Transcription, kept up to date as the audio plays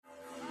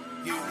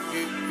Step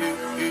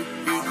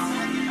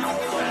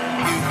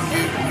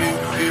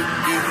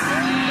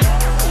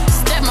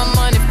my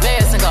money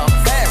fast and go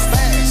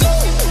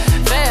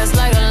fast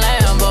like a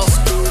Lambo.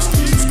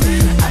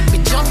 I be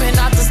jumping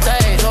out the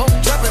stage, oh,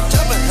 jumping,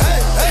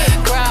 hey.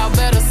 Crowd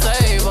better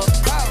save up.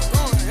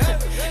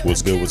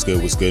 What's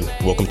good?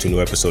 Welcome to a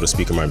new episode of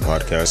Speak Your Mind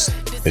Podcast.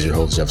 As your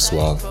host, Jeff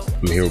Suave.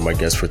 I'm here with my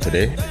guest for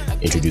today.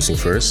 Introducing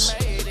first,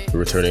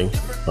 returning,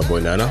 my boy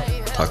Nana.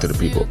 Talk to the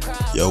people.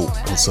 Yo,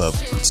 what's up?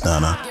 It's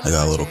Nana. I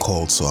got a little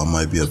cold, so I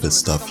might be a bit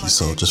stuffy,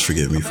 so just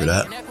forgive me for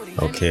that.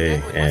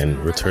 Okay, and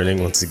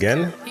returning once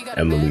again,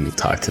 Emily.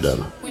 Talk to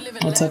them.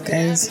 What's up,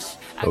 guys?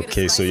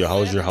 Okay, so how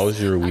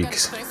was your week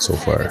so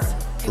far?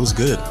 It was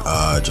good.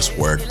 Just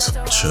worked,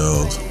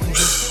 chilled,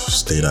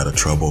 stayed out of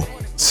trouble.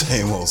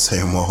 Same old.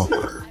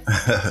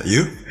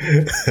 You?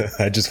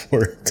 I just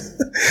worked.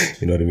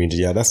 You know what I mean?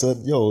 Yeah, that's it.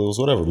 Yo, it was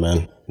whatever,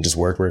 man. Just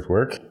work.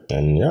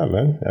 And yeah,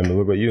 man. I mean,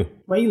 what about you?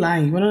 Why are you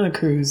lying? You went on a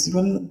cruise.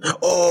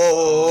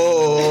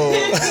 Oh!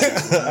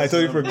 I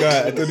totally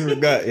forgot.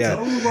 Yeah.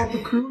 Tell me about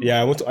the cruise.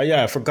 Yeah,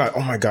 I forgot.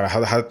 Oh my God,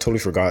 I totally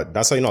forgot.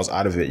 That's how you know I was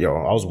out of it, yo.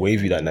 I was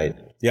wavy that night.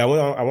 Yeah,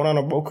 I went on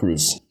a boat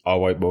cruise.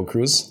 All-white boat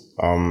cruise.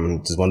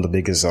 This is one of the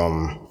biggest,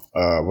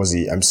 was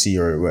he MC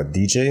or what,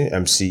 DJ?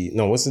 MC,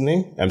 no, what's his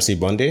name? MC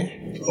Bundy?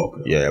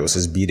 Okay. Yeah, it was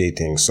his B-Day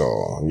thing, so,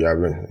 yeah,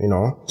 you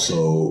know.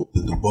 So,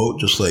 did the boat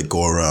just,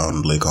 go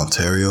around Lake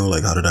Ontario?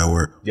 How did that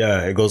work?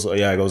 Yeah, it goes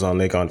on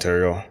Lake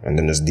Ontario, and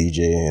then there's DJ,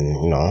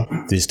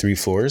 and, there's 3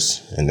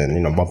 floors, and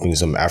then, bumping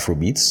some Afro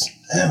beats.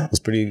 Yeah.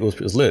 It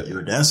was lit. You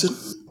were dancing?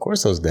 Of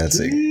course I was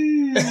dancing.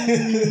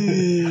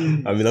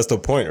 I mean, that's the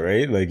point,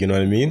 right? You know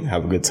what I mean?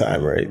 Have a good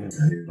time, right?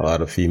 A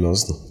lot of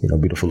females,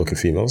 beautiful looking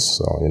females.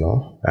 So,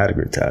 I had a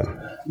great time.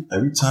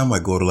 Every time I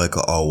go to an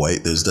all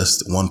white, there's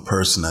just one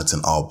person that's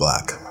in all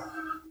black.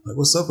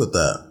 What's up with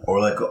that? Or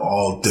an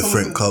all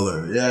different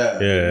color.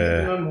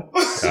 Yeah.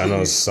 I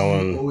know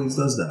someone always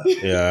does that.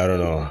 Yeah, I don't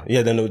know.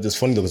 Yeah, then it was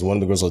funny because one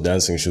of the girls was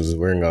dancing. She was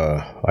wearing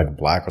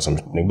black or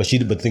something, but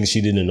things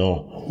she didn't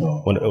know.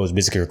 No. When it was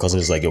basically her cousin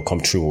was like, "Yo, come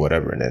true" or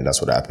whatever, and then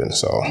that's what happened.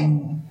 So.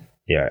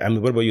 Yeah, I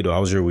mean, what about you though?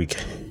 How was your week?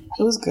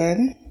 It was good.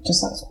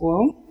 Just at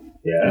school.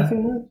 Yeah.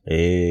 Nothing much.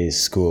 Hey,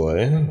 school,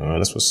 eh? Oh,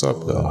 that's what's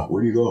up though.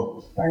 Where do you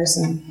go?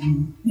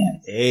 Ryerson. Yeah.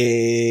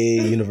 Hey,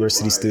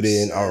 university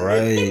student. All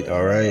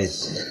right.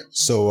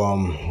 So,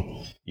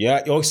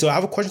 yeah. So I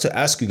have a question to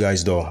ask you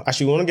guys though.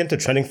 Actually, we want to get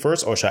into trending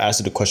first, or should I ask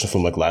you the question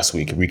from last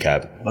week?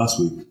 Recap. Last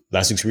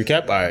week's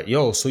recap? All right.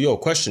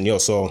 Question.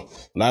 So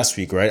last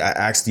week, right? I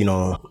asked,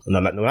 not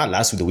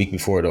last week, the week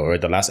before though, right?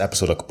 The last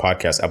episode of the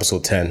podcast,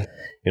 episode 10.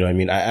 You know what I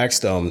mean? I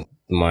asked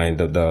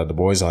the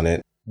boys on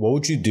it, what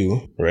would you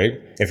do, right?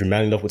 If you're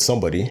madly in love with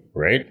somebody,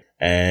 right?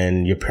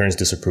 And your parents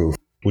disapprove.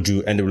 Would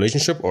you end the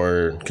relationship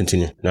or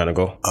continue? Nana,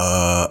 go.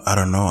 I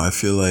don't know. I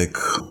feel like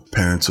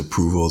parents'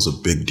 approval is a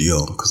big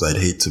deal because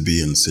I'd hate to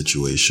be in a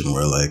situation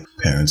where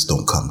parents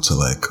don't come to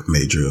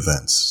major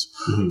events.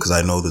 Because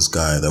I know this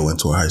guy that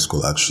went to our high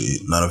school, actually,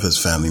 none of his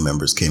family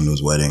members came to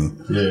his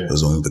wedding. Yeah. It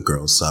was only the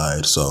girl's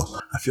side. So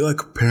I feel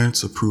like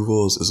parents'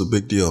 approval is a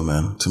big deal,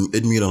 man.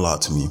 It mean a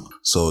lot to me.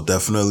 So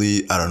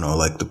definitely, I don't know,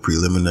 the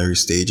preliminary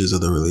stages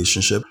of the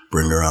relationship,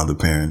 bring around the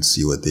parents,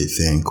 see what they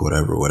think,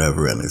 whatever.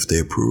 And if they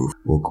approve,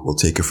 we'll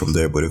take it from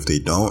there. But if they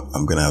don't,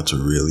 I'm going to have to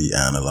really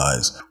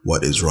analyze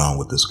what is wrong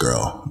with this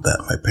girl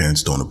that my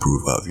parents don't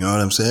approve of. You know what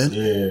I'm saying?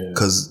 Yeah.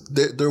 Because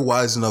they're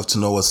wise enough to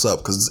know what's up.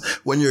 Because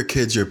when you're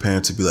kids, your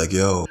parents would be like,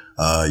 yo,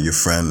 your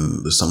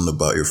friend, there's something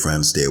about your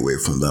friend, stay away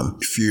from them.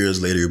 A few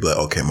years later, you'll be like,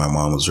 okay, my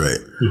mom was right.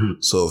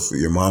 So if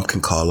your mom can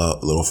call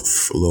out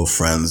little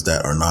friends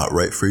that are not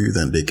right for you,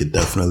 then they could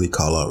definitely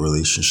call out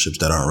relationships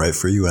that aren't right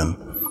for you, and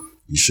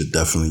you should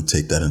definitely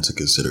take that into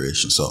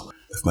consideration. So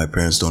if my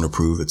parents don't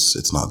approve,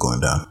 it's not going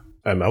down.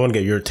 I want to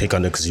get your take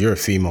on it because you're a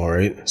female,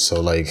 right?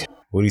 So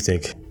what do you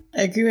think?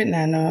 I agree with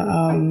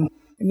Nana.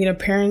 A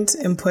parent's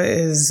input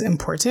is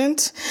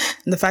important.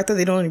 And the fact that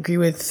they don't agree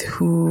with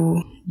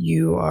who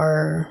you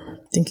are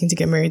thinking to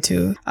get married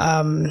to,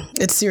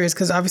 it's serious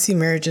because obviously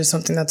marriage is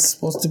something that's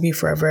supposed to be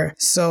forever.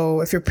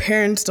 So if your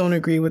parents don't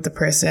agree with the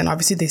person,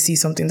 obviously they see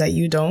something that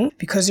you don't.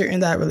 Because you're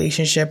in that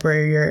relationship or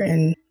you're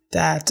in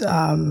that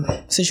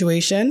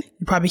situation,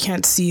 you probably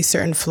can't see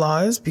certain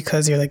flaws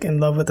because you're in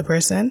love with the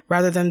person,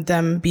 rather than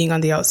them being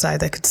on the outside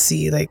that could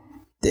see the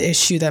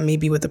issue that may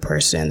be with the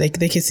person. They can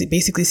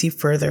basically see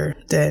further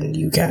than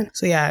you can.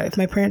 So yeah, if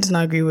my parents do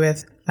not agree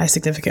with my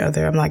significant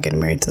other, I'm not getting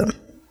married to them.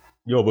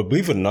 Yo, but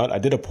believe it or not, I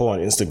did a poll on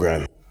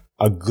Instagram.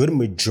 A good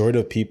majority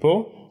of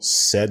people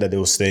said that they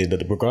will stay,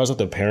 that regardless of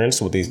their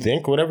parents, what they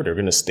think, whatever, they're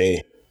going to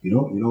stay.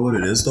 You know what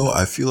it is though?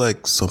 I feel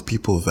like some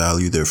people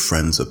value their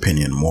friend's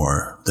opinion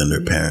more than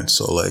their parents.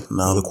 So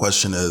now the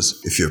question is,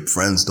 if your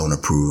friends don't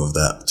approve of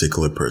that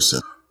particular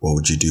person, what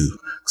would you do?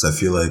 Because I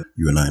feel like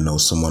you and I know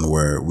someone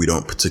where we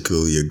don't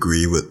particularly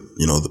agree with,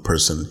 the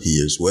person he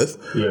is with.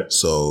 Yeah.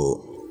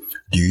 So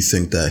do you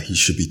think that he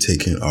should be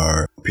taking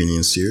our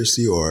opinion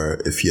seriously, or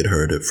if he had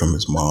heard it from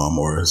his mom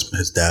or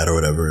his dad or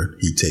whatever,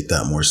 he'd take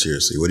that more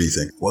seriously? What do you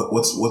think?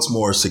 What's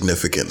more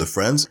significant, the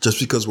friends? Just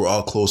because we're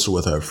all closer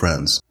with our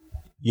friends.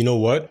 You know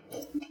what?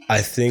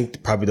 I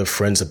think probably the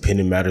friend's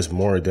opinion matters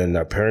more than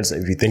our parents,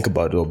 if you think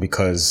about it, though,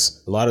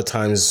 because a lot of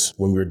times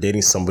when we're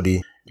dating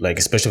somebody, like,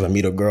 especially if I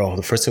meet a girl,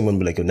 the first thing would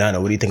be like,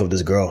 Nana, what do you think of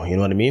this girl? You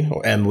know what I mean?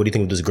 Or Em, what do you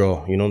think of this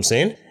girl? You know what I'm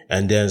saying?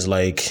 And then it's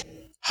like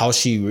how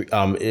she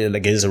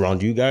like is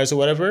around you guys or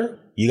whatever.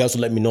 You guys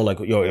will let me know, like,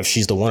 yo, if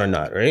she's the one or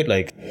not, right?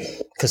 Like,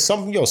 because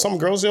some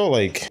girls,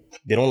 like,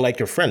 they don't like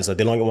your friends. Like,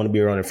 they don't want to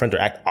be around their friends or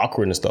act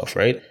awkward and stuff,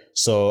 right?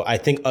 So I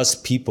think us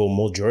people,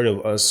 majority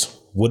of us,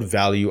 would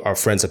value our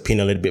friends'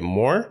 opinion a little bit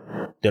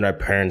more than our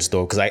parents,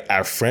 though, because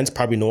our friends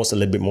probably know us a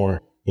little bit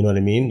more. You know what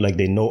I mean? Like,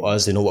 they know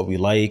us, they know what we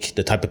like,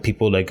 the type of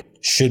people, like,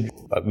 should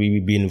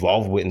we be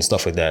involved with and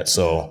stuff like that.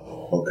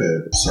 So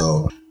okay,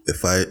 so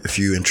if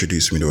you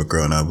introduce me to a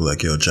girl and I'll be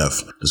like, yo,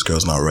 Jeff, this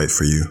girl's not right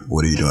for you,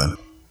 what are you doing?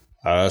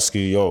 I ask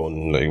you, yo,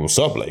 like, what's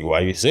up? Like, why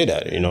you say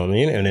that? You know what I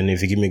mean? And then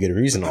if you give me a good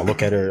reason, I'll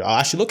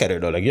actually look at her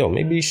though. Like, yo,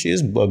 maybe she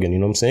is bugging, you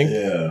know what I'm saying?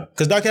 Yeah.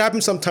 Because that can happen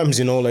sometimes,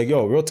 you know, like,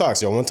 yo, real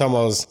talks. Yo, one time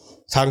I was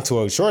talking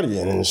to a shorty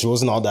and she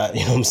wasn't all that,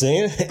 you know what I'm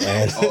saying?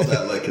 And all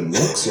that, like, in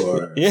looks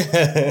or? Yeah.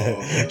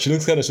 Oh. She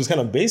was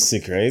kind of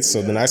basic, right?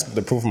 So then I asked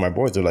the proof of my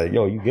boys. They're like,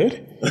 yo, you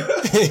good?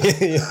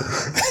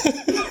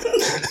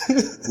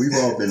 We've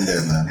all been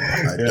there, man.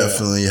 I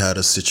definitely had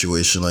a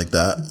situation like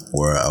that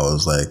where I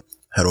was like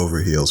head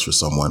over heels for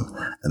someone.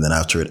 And then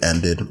after it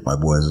ended, my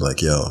boys were like,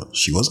 yo,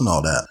 she wasn't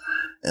all that.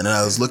 And then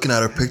I was looking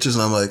at her pictures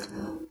and I'm like,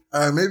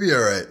 all right, maybe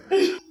all right.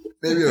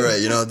 Maybe all right.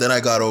 You know, then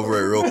I got over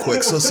it real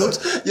quick. So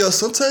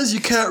sometimes you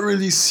can't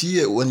really see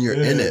it when you're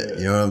in it.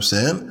 You know what I'm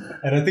saying?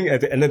 And I think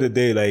at the end of the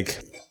day, like,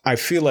 I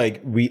feel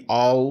like we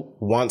all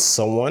want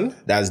someone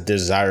that's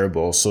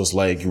desirable. So it's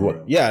like,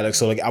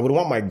 I would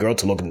want my girl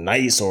to look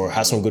nice or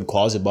have some good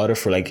qualities about her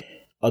for like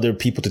other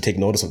people to take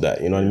notice of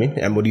that. You know what I mean?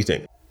 And what do you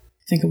think?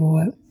 Think about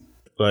what?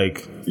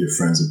 Like your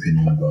friend's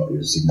opinion about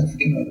your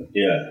significant other.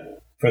 Yeah,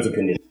 friend's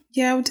opinion.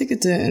 Yeah, I would take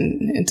it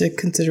into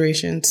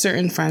consideration.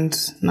 Certain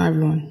friends, not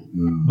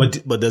everyone.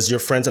 But does your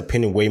friend's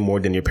opinion weigh more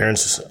than your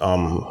parents'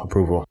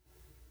 approval?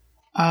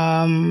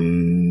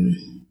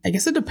 I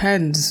guess it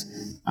depends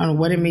on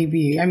what it may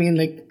be. I mean,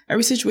 like,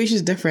 every situation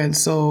is different.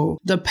 So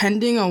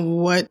depending on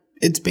what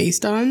it's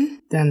based on,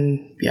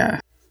 then yeah.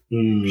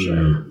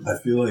 Sure. I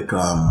feel like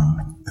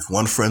if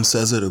one friend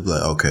says it, it'll be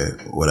like, okay,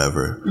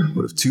 whatever.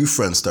 But if two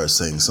friends start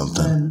saying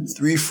something,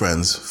 3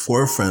 friends,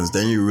 4 friends,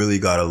 then you really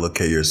got to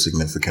look at your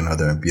significant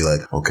other and be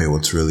like, okay,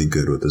 what's really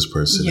good with this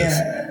person?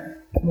 Yeah.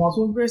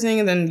 Multiple people are saying,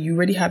 and then you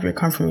already have your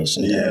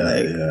confirmation.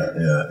 Yeah.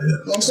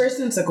 One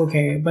person's like,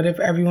 okay, but if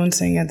everyone's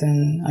saying it,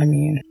 then I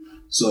mean.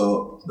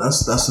 So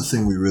that's the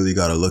thing we really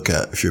got to look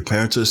at. If your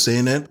parents are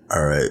saying it,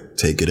 all right,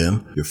 take it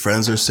in. Your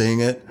friends are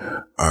saying it,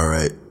 all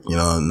right, you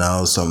know,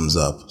 now something's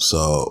up.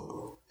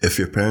 So if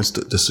your parents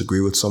disagree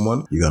with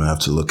someone, you're going to have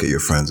to look at your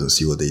friends and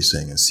see what they're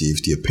saying and see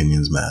if the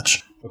opinions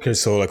match. Okay,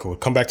 so like we'll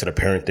come back to the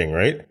parent thing,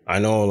 right? I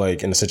know,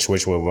 like, in a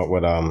situation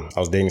where I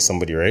was dating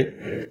somebody, right?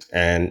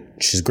 And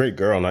she's a great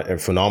girl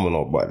and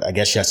phenomenal, but I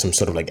guess she has some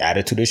sort of like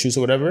attitude issues or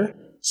whatever.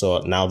 So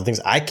now the things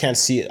I can't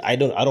see it, I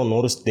don't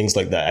notice things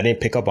like that. I didn't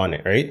pick up on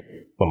it, right?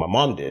 But my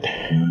mom did.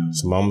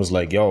 So mom was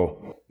like,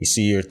 yo, you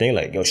see your thing,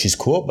 like, yo, she's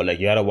cool, but like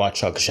you gotta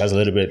watch out because she has a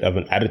little bit of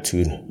an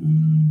attitude.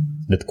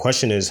 The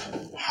question is,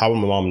 how will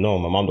my mom know?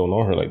 My mom don't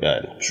know her like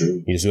that.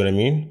 True. You see what I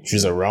mean?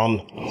 She's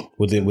around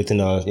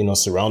within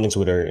surroundings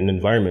with her in the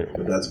environment.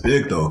 But that's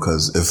big though,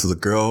 because if the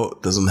girl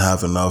doesn't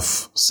have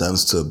enough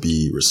sense to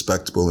be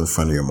respectable in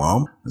front of your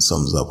mom, then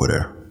something's up with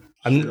her.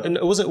 And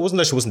it wasn't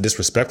that she wasn't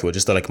disrespectful.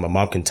 Just that like my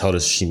mom can tell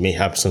that she may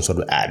have some sort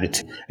of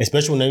attitude,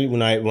 especially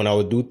when I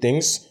would do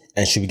things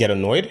and she would get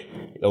annoyed.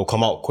 It will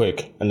come out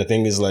quick. And the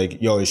thing is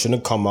like, yo, it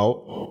shouldn't come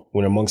out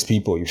when amongst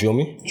people. You feel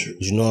me? True.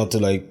 You should know how to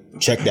like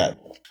check that.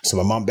 So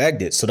my mom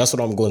bagged it. So that's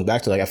what I'm going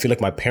back to. Like, I feel like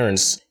my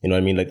parents, you know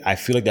what I mean? Like, I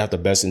feel like they have the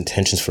best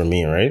intentions for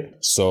me, right?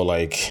 So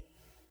like,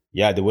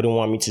 yeah, they wouldn't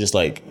want me to just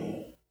like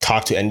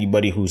talk to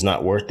anybody who's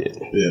not worth it.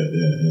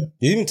 Yeah.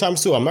 Even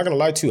times too, I'm not gonna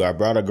lie to you. I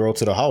brought a girl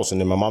to the house and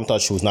then my mom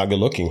thought she was not good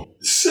looking.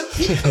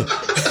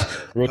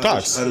 Real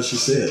talks. How does she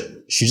say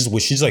it? She's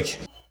like,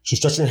 she's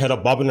stretching her head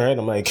up, bobbing her head.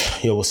 I'm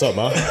like, yo, what's up,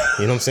 man?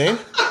 You know what I'm saying?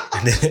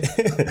 And then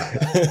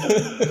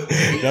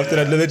after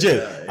that,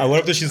 legit, I went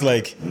up there, she's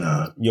like,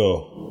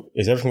 yo,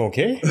 is everything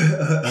okay?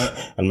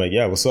 I'm like,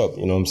 yeah, what's up?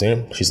 You know what I'm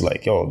saying? She's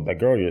like, yo, that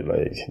girl, you're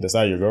like, that's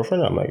not your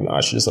girlfriend? I'm like,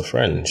 nah, she's just a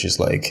friend. She's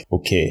like,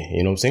 okay.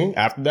 You know what I'm saying?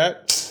 After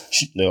that,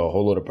 a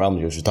whole lot of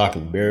problems. She's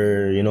talking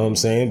bare, you know what I'm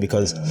saying?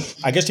 Because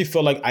I guess she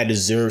felt like I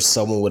deserve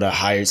someone with a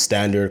higher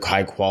standard,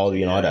 high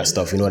quality, and all that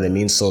stuff. You know what I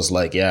mean? So it's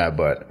like, yeah,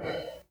 but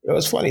it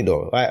was funny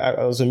though.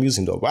 I was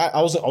amusing though. But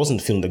I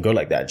wasn't feeling the girl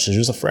like that. She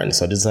was a friend,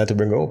 so I decided to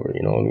bring her over.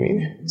 You know what I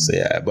mean? So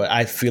yeah, but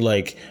I feel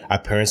like our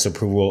parents'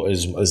 approval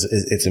is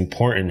it's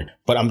important.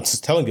 But I'm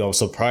just telling you, I was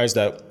surprised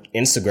that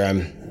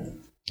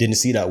Instagram didn't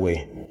see that way.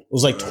 It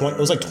was like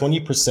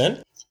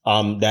 20%.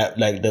 that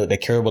like they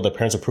care about their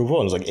parents' approval,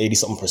 and it was like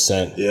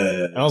 80-something%.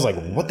 Yeah. And I was like,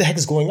 what the heck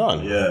is going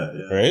on? Yeah.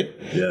 Right?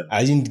 Yeah.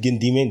 I didn't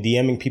get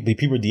DMing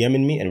people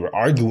DMing me, and we're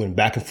arguing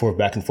back and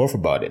forth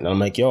about it. And I'm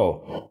like,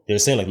 yo, they're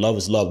saying like love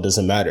is love,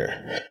 doesn't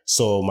matter.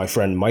 So my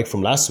friend Mike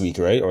from last week,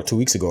 right, or 2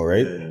 weeks ago,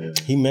 right,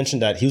 he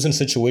mentioned that he was in a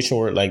situation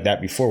where like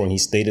that before, when he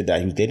stated that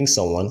he was dating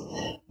someone,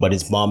 but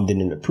his mom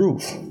didn't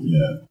approve.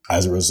 Yeah.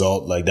 As a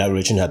result, like that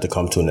relationship had to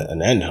come to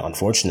an end,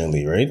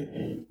 unfortunately, right?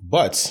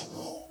 But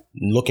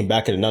looking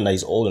back at it now that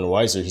he's older and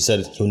wiser, he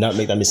said he'll not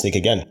make that mistake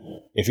again.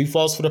 If he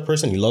falls for the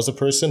person, he loves the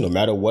person, no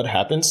matter what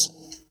happens,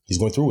 he's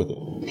going through with it.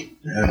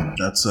 Yeah,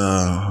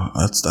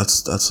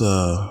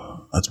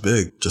 that's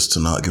big, just to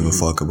not give a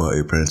fuck about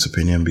your parents'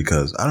 opinion,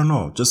 because I don't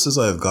know, just as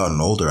I've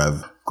gotten older,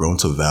 I've grown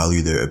to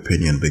value their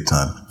opinion big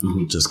time.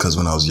 Just because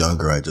when I was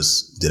younger, I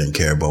just didn't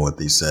care about what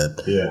they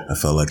said. Yeah. I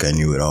felt like I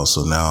knew it all.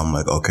 So now I'm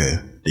like, okay,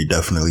 they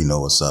definitely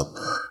know what's up.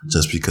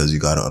 Just because you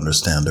got to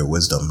understand their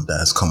wisdom that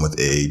has come with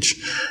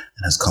age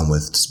and has come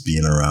with just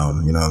being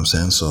around, you know what I'm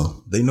saying?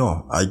 So they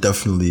know. I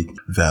definitely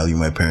value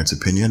my parents'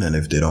 opinion, and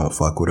if they don't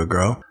fuck with a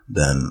girl,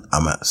 then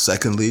I'm at.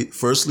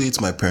 Firstly,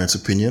 it's my parents'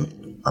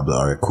 opinion. I'll be like,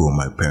 all right, cool,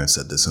 my parents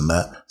said this and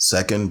that.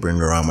 Second,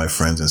 bring around my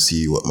friends and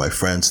see what my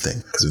friends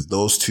think. Because if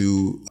those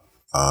two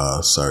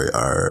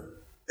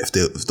if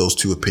those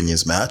two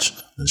opinions match,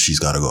 then she's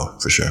got to go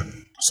for sure.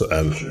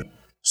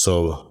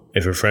 So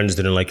if your friends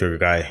didn't like your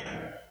guy,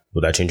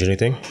 would that change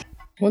anything?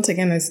 Once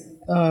again, it's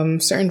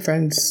certain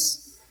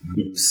friends,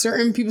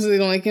 certain people say they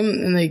don't like him,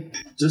 and like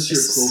just your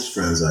close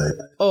friends.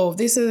 If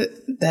they said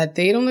that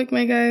they don't like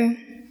my guy,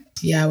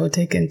 yeah, I would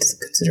take it into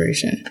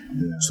consideration.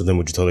 Yeah. So then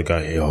would you tell the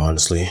guy, hey, yo,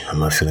 honestly, I'm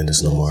not feeling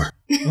this no more?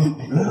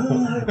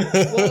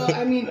 Well,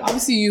 I mean,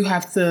 obviously you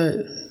have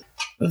to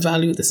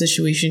evaluate the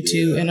situation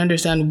too and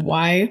understand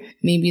why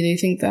maybe they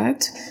think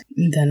that.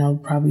 And then I'll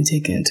probably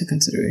take it into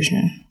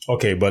consideration.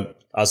 Okay, but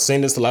I was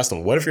saying this the last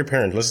time. What if your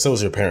parent, let's say it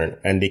was your parent,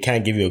 and they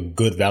can't give you a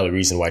good, valid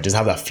reason why? Just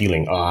have that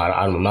feeling,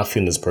 I'm not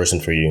feeling this person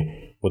for you.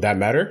 Would that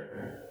matter?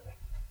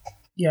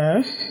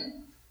 Yeah.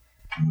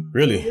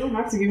 Really? They don't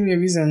have to give me a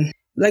reason.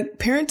 Like,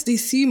 parents, they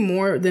see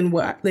more than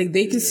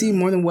they can see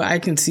more than what I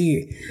can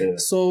see. Yeah.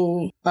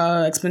 So,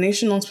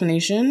 explanation, if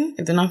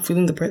they're not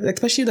feeling the person,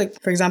 especially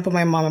like, for example,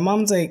 my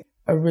mom's like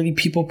a really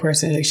people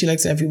person. Like, she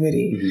likes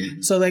everybody.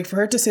 Mm-hmm. So, like, for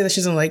her to say that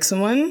she doesn't like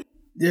someone,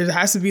 there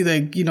has to be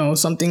like,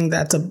 something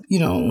that's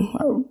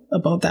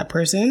about that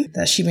person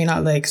that she may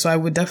not like. So I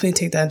would definitely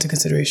take that into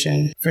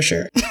consideration for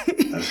sure.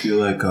 I feel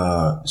like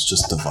it's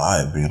just the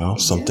vibe,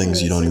 some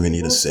things you don't even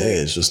need to say.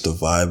 It's just the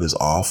vibe is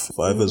off. The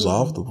vibe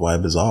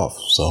is off.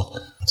 So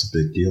it's a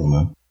big deal,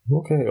 man.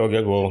 Okay.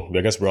 Well,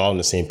 I guess we're all on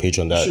the same page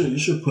on that. You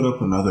should put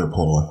up another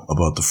poll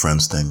about the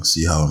friends thing.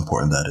 See how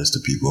important that is to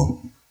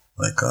people.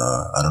 Like,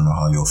 I don't know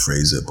how you'll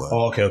phrase it, but...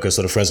 Oh, okay.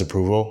 So the friends'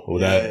 approval?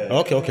 Okay.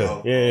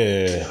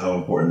 Yeah. How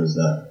important is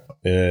that?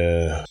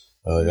 Yeah.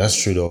 That's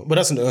true, though. But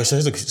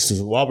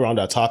while we're on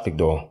that topic,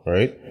 though,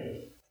 right?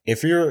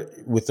 If you're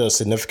with a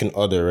significant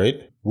other,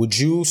 right, would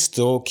you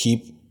still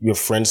keep your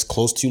friends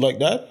close to you like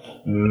that?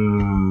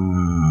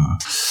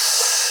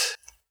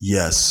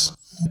 Yes.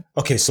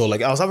 Okay, so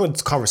like I was having a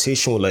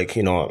conversation with my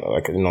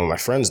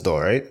friends, though,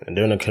 right? And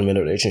they're in a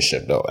committed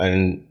relationship, though.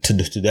 And to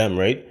them,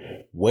 right?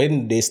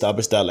 When they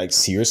establish that like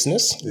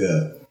seriousness,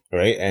 yeah,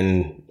 right,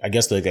 and I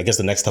guess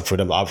the next step for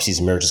them obviously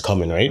is marriage is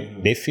coming, right?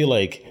 Mm-hmm. They feel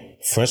like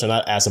friends are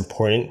not as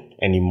important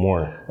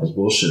anymore. That's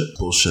bullshit.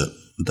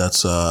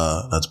 That's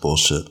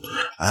bullshit.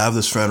 I have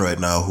this friend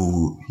right now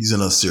who he's in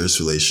a serious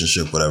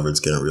relationship, whatever, it's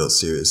getting real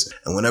serious.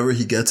 And whenever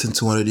he gets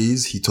into one of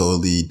these, he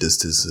totally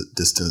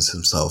distances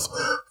himself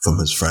from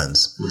his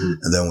friends. Mm-hmm.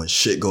 And then when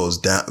shit goes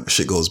bad,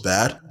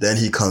 then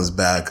he comes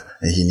back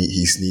and he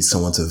needs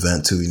someone to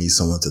vent to. He needs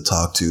someone to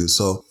talk to.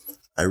 So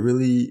I'm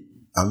really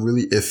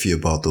iffy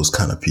about those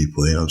kind of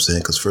people, you know what I'm saying?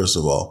 Because first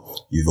of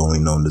all, you've only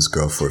known this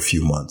girl for a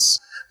few months,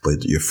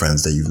 but your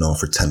friends that you've known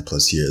for 10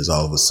 plus years,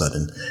 all of a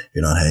sudden,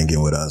 you're not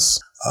hanging with us.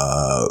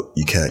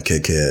 You can't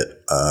kick it.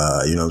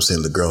 You know what I'm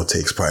saying? The girl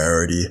takes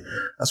priority.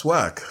 That's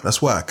whack.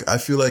 I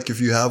feel like if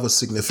you have a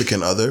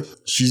significant other,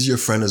 she's your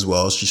friend as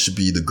well. She should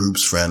be the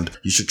group's friend.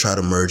 You should try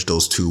to merge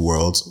those two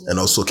worlds and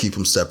also keep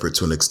them separate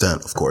to an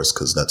extent, of course,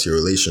 because that's your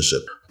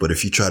relationship. But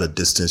if you try to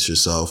distance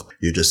yourself,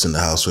 you're just in the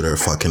house with her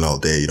fucking all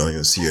day. You don't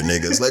even see your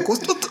niggas. Like,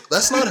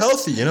 that's not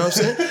healthy. You know what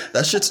I'm saying?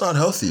 That shit's not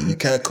healthy. You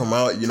can't come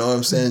out. You know what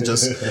I'm saying?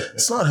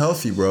 It's not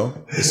healthy, bro.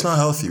 It's not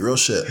healthy. Real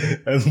shit.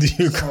 And do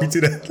you agree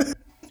to that?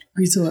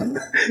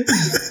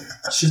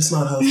 Shit's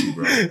not healthy,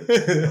 bro.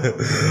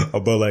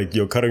 About like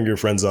you're cutting your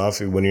friends off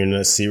when you're in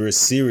a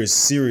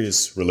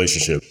serious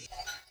relationship.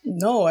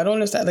 No, I don't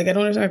understand. Like, I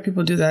don't understand why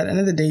people do that. At the end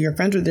of the day, your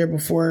friends were there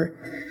before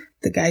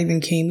the guy even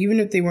came. Even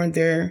if they weren't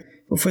there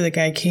before the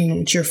guy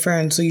came, it's your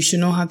friend. So you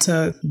should know how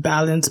to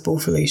balance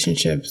both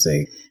relationships.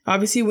 Like,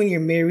 obviously, when you're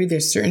married,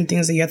 there's certain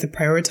things that you have to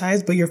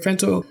prioritize, but your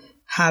friends will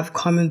have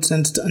common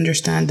sense to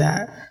understand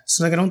that.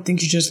 So, like, I don't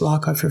think you just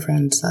lock up your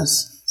friends.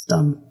 That's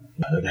dumb.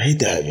 I hate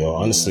that, yo.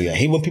 Honestly, I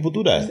hate when people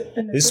do that.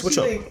 They switch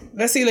up.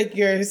 Let's say like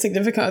your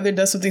significant other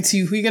does something to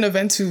you. Who are you gonna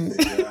vent to?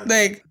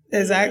 Like,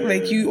 Exactly.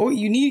 Like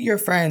you need your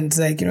friends,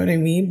 like, you know what I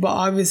mean? But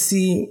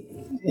obviously,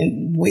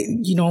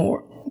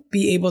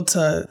 be able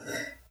to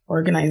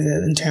organize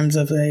it in terms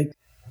of like,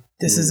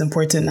 this is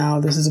important now,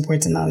 this is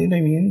important now, you know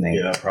what I mean?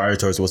 Like,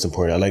 prioritize what's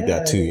important. I like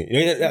that too.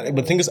 But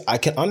the thing is, I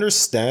can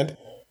understand,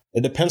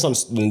 it depends on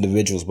the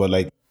individuals, but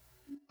like,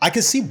 I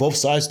can see both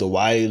sides though,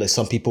 why like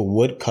some people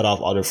would cut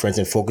off other friends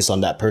and focus on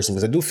that person.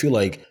 Because I do feel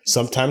like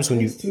sometimes when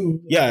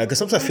because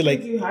sometimes I feel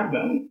like,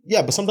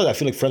 but sometimes I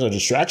feel like friends are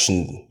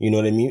distraction. You know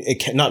what I mean?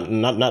 It can not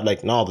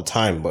like not all the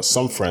time, but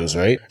some friends,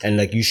 right? And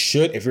like you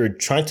should, if you're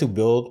trying to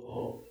build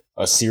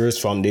a serious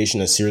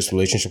foundation, a serious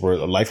relationship or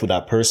a life with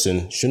that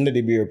person, shouldn't they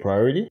be your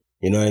priority?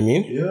 You know what I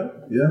mean? Yeah.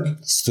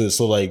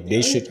 So like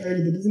they should. But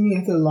it doesn't mean you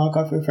have to lock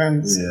off your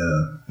friends.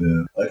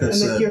 Yeah. Like I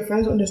said, like your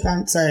friends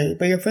understand. Sorry,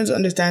 but your friends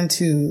understand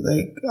too.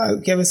 Like,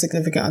 you have a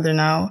significant other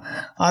now.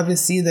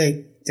 Obviously,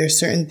 like there's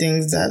certain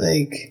things that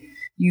like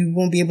you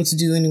won't be able to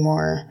do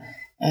anymore,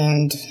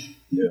 and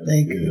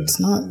it's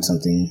not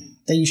something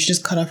that you should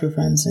just cut off your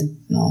friends. Like,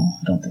 no,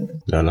 I don't think.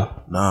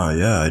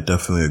 Yeah, I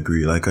definitely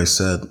agree. Like I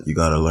said, you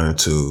gotta learn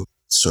to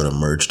sort of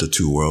merge the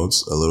two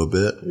worlds a little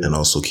bit and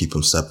also keep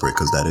them separate,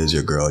 because that is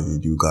your girl.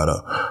 You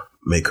gotta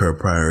make her a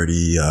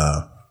priority,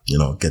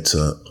 get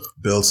to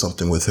build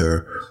something with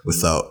her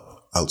without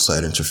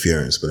outside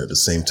interference. But at the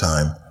same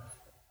time,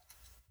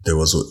 there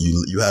was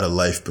you had a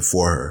life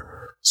before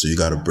her, so you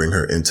got to bring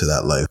her into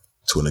that life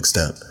to an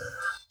extent.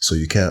 So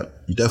you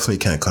definitely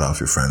can't cut off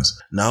your friends.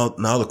 Now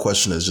the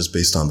question is just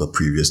based on the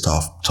previous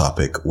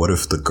topic. What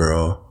if the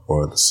girl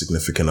or the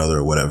significant other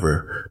or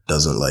whatever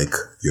doesn't like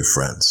your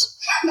friends?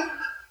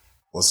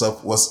 What's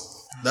up?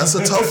 That's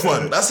a tough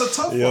one. That's a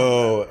tough one.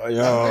 Yo. That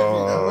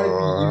might be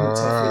even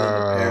tougher than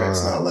the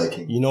parents not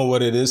liking. You know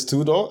what it is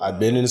too, though? I've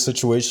been in a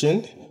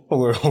situation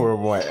where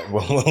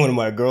one of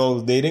my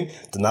girls dating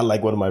did not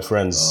like one of my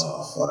friends.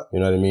 You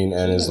know what I mean?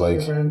 And it's like,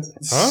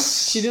 huh?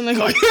 She didn't like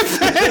all your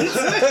friends.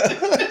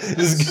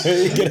 This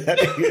guy, get out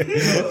of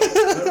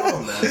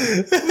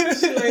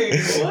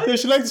here.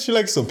 She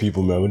likes some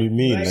people, man. What do you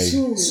mean? Like,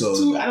 two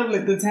out of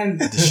like the 10.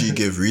 Did she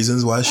give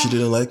reasons why she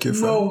didn't like your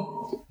friend?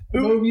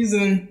 No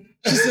reason.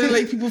 She said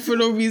like people for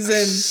no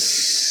reason.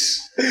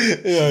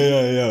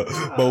 Yeah.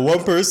 But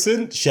one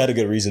person, she had a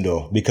good reason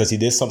though, because he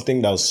did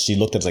something she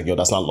looked at like, yo,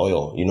 that's not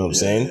loyal. You know what I'm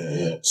saying?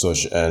 Yeah. So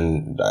she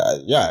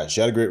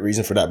had a great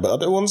reason for that. But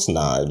other ones,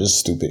 nah, just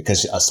stupid,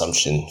 because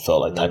assumption felt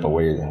like type of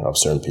way of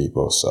certain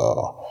people.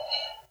 So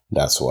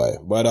that's why.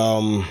 But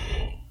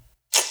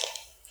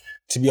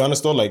to be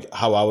honest though, like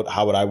how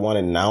would I want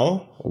it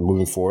now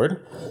moving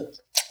forward?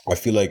 I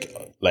feel like,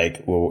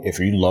 well, if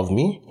you love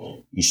me,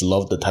 you should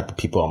love the type of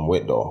people I'm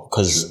with, though.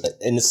 Because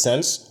in a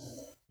sense,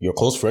 your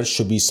close friends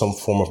should be some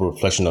form of a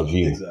reflection of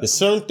you. Exactly. There's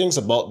certain things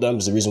about them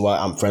is the reason why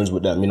I'm friends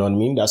with them. You know what I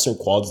mean? There's certain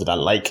qualities that I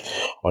like,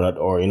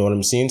 or you know what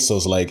I'm saying? So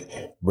it's like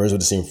birds with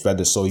the same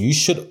feathers. So you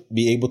should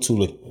be able to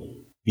like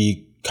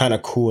be kind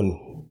of cool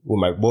with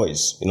my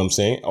boys. You know what I'm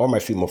saying? Or my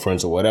female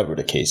friends, or whatever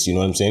the case. You know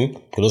what I'm saying?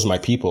 Because those are my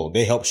people.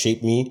 They help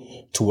shape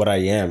me to what I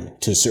am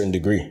to a certain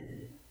degree.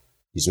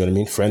 You see what I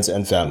mean? Friends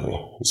and family.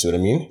 You see what I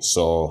mean?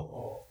 So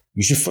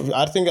you should,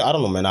 I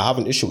don't know, man. I have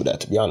an issue with that,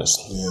 to be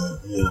honest.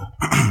 Yeah.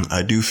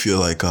 I do feel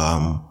like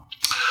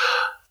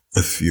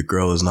if your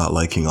girl is not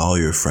liking all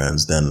your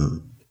friends,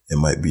 then it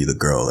might be the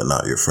girl and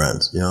not your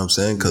friends. You know what I'm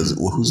saying? Because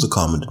who's the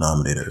common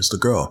denominator? It's the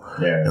girl.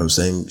 Yeah. You know what I'm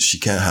saying? She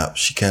can't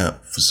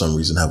for some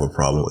reason have a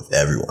problem with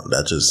everyone.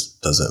 That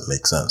just doesn't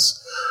make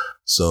sense.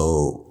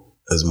 So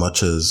as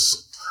much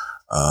as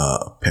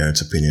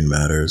parents' opinion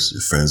matters,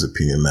 your friend's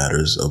opinion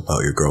matters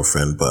about your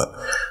girlfriend, but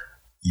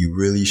you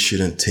really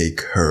shouldn't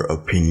take her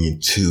opinion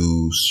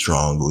too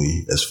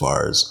strongly as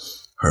far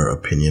as her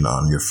opinion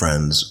on your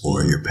friends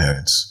or your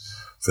parents,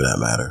 for that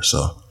matter.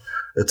 So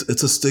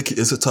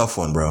it's a tough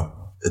one, bro.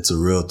 It's a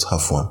real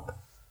tough one.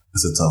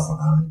 It's a tough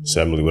one.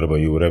 So Emily, what about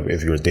you? What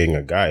if you're dating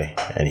a guy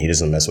and he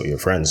doesn't mess with your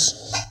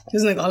friends? He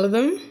doesn't like all of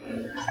them?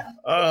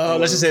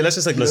 Let's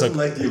just like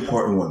the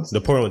important ones. The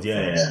important ones,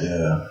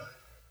 yeah.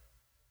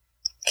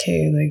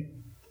 Okay, like,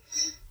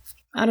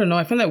 I don't know.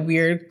 I find that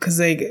weird because,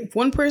 like, if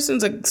one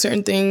person's like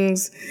certain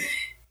things,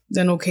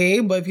 then okay.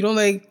 But if you don't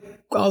like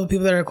all the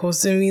people that are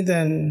close to me,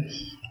 then,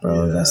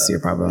 bro, that's your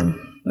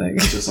problem. Like,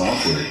 it's just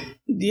awkward.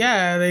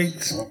 Yeah,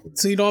 like,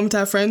 so you don't want me to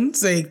have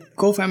friends? Like,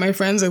 go find my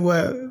friends. Like,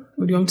 what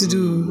do you want me to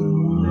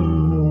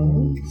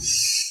do?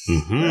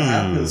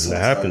 That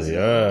happens,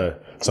 yeah.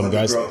 Some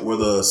guys where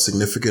the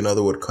significant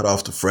other would cut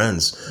off the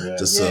friends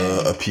just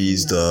to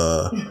appease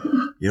the,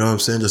 you know what I'm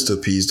saying? Just to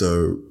appease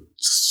the,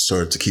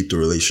 sort of to keep the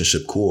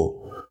relationship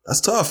cool. That's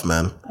tough,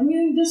 man. I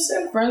mean, there's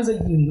some friends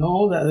that you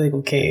know that, like,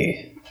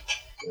 okay,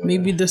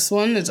 maybe this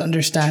one is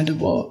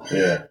understandable.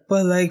 Yeah.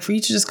 But, like, for you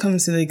to just come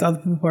and say, like, other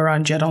people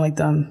around you, I don't like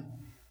them.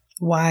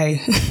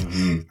 Why?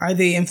 Are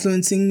they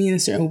influencing me in a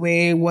certain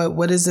way?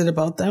 What is it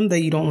about them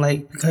that you don't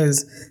like?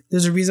 Because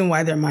there's a reason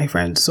why they're my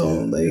friends. So,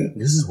 like,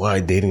 this is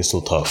why dating is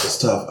so tough. It's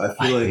tough. I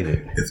feel like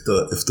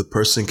if the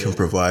person can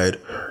provide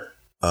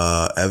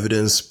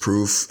evidence,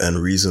 proof, and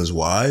reasons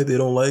why they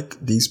don't like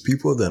these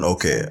people, then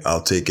okay,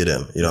 I'll take it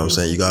in. You know what I'm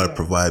saying? You got to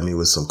provide me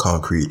with some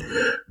concrete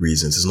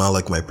reasons. It's not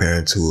like my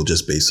parents who will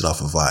just base it off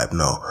a vibe.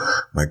 No,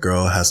 my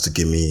girl has to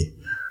give me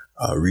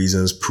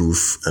reasons,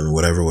 proof, and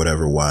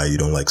whatever why you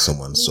don't like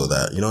someone, so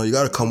that, you know, you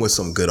got to come with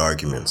some good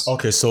arguments.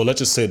 Okay, so let's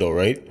just say though,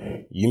 right?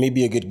 You may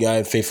be a good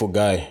guy, faithful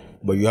guy,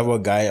 but you have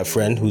a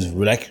friend who's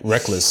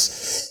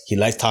reckless. He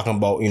likes talking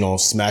about, you know,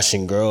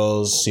 smashing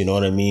girls, you know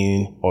what I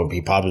mean? Or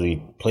he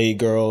probably played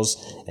girls.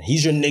 And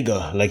he's your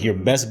nigga, like your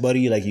best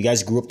buddy, like you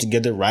guys grew up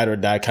together, ride or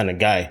die kind of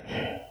guy.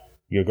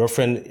 Your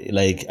girlfriend,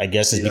 like, I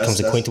guess,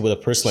 becomes acquainted with a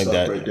person like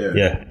that. Right there.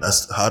 Yeah.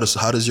 That's how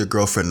does your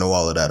girlfriend know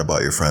all of that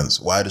about your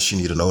friends? Why does she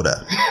need to know that?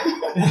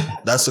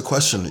 That's the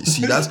question.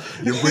 See,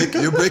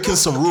 you're breaking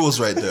some rules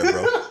right there,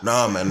 bro.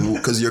 Nah, man,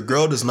 because your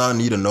girl does not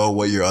need to know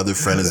what your other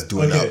friend is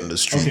doing out in the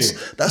streets.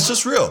 Okay. That's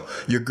just real.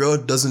 Your girl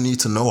doesn't need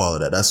to know all of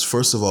that. That's,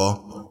 first of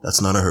all,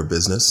 that's none of her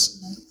business.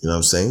 You know what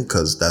I'm saying?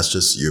 Because that's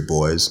just your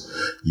boys.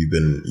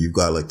 You've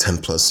got like 10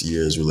 plus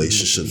years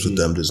relationships with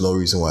them. There's no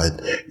reason why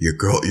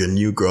your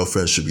new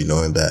girlfriend should be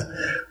knowing that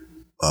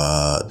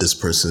this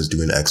person is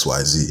doing X,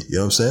 Y, Z. You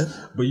know what I'm saying?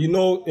 But you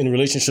know, in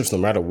relationships, no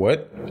matter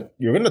what,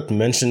 you're gonna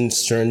mention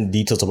certain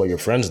details about your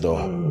friends,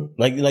 though.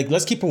 Like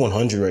let's keep it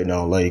 100 right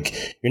now.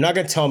 Like, you're not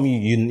gonna tell me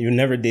you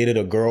never dated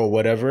a girl or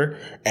whatever,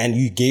 and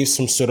you gave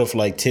some sort of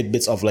like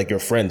tidbits of like your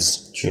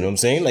friends. You know what I'm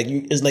saying? Like,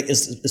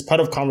 it's part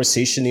of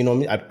conversation. You know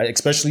what I mean? I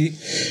especially.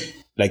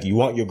 Like, you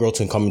want your girl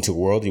to come into the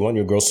world. You want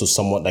your girls to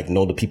somewhat like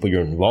know the people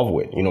you're involved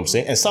with. You know what I'm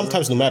saying? And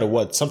sometimes, no matter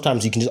what,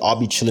 sometimes you can just all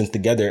be chilling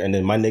together, and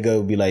then my nigga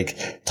will be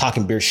like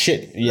talking bare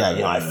shit. Yeah, you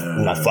know,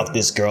 I fuck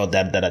this girl.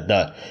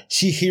 Da.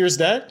 She hears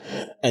that,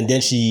 and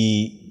then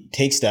she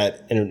takes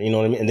that, and you know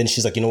what I mean. And then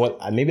she's like, you know what?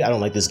 Maybe I don't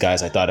like this guy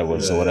as I thought I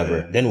was, or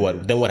whatever. Then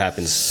what? Then what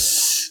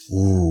happens?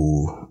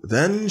 Ooh.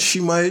 Then she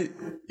might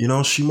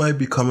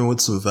be coming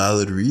with some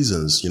valid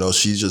reasons. You know,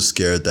 she's just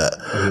scared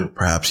that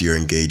perhaps you're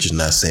engaged in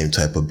that same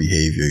type of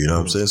behavior. You know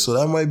what I'm saying? So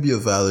that might be a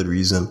valid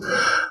reason.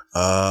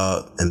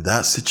 In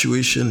that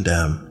situation,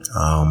 damn.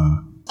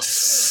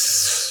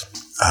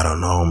 I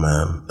don't know,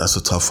 man. That's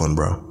a tough one,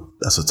 bro.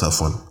 That's a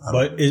tough one.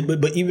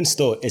 But even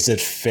still, is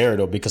it fair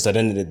though? Because at the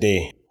end of the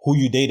day, who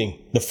you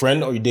dating? The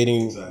friend, or you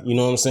dating? Exactly. You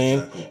know what I'm saying?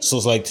 Exactly. So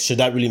it's like, should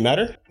that really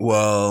matter?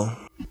 Well,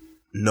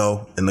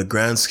 no, in the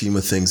grand scheme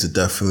of things, it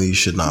definitely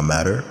should not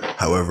matter.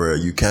 However,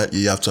 you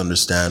have to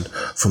understand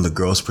from the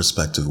girl's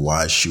perspective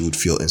why she would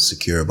feel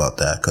insecure about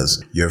that,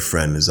 because your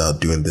friend is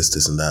out doing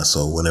this, and that.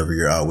 So whenever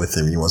you're out with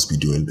him, you must be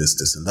doing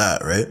this, and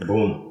that, right?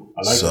 Boom.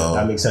 I like that.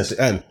 That makes sense.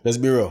 And let's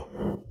be real.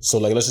 So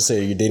like, let's just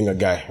say you're dating a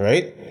guy,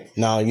 right?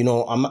 Now, you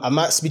know, I'm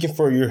not speaking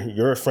for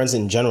your friends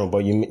in general,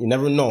 but you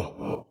never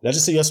know. Let's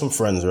just say you have some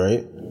friends,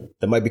 right,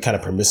 that might be kind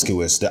of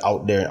promiscuous. They're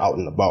out there and out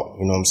and about.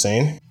 You know what I'm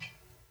saying?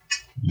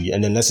 Yeah,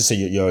 and then let's just say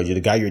you're the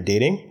guy you're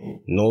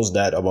dating knows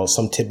that about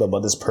some tip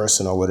about this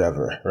person or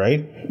whatever,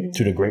 right?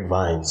 Through the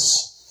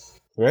grapevines,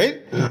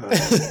 right?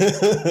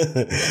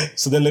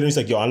 So then later he's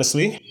like, yo,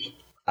 honestly,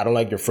 I don't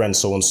like your friend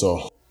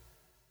so-and-so.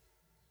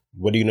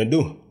 What are you gonna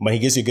do? But he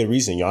gives you a good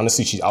reason. Yo,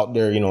 honestly, she's out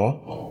there, you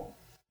know,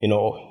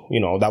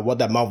 that what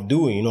that mouth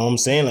doing, you know what I'm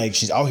saying? Like,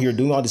 she's out here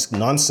doing all this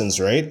nonsense,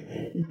 right?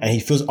 And he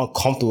feels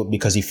uncomfortable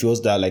because he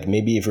feels that, like,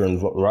 maybe if you're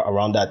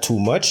around that too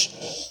much,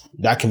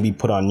 that can be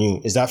put on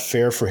you. Is that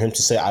fair for him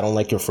to say, I don't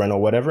like your friend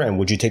or whatever? And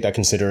would you take that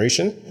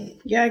consideration?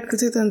 Yeah, I could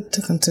take that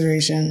into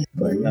consideration.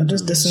 But I'm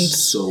just distant.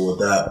 So would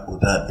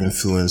that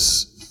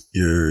influence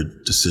your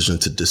decision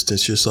to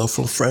distance yourself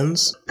from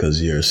friends?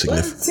 Because you're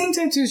significant. But at the same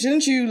time too,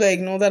 shouldn't you like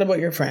know that about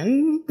your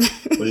friend?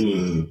 What do you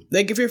mean?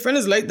 Like, if your friend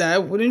is like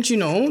that, wouldn't you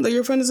know that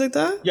your friend is like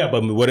that? Yeah,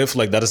 but what if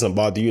like that doesn't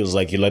bother you? It's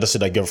like, you let us say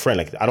like your friend.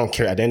 Like, I don't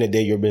care. At the end of the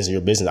day, your business,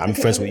 your business. I'm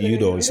friends with you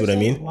though. You see what I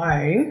mean?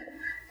 Why?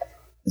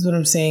 Is what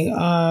I'm saying.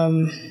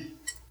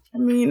 I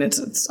mean,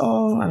 it's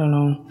all, I don't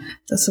know.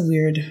 That's a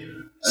weird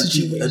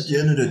situation. At the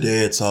end of the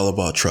day, it's all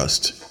about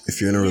trust. If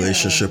you're in a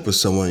relationship with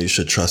someone, you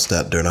should trust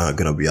that they're not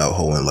going to be out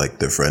hoeing like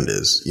their friend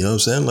is. You know what I'm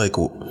saying? Like,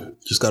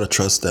 just got to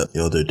trust that,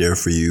 you know, they're there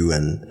for you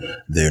and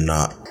they're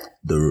not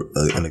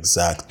an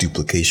exact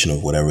duplication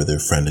of whatever their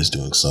friend is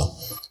doing. So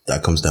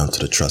that comes down to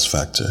the trust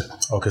factor.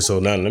 Okay, so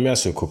now let me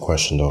ask you a quick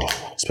question though,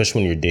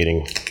 especially when you're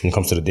dating, when it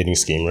comes to the dating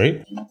scheme,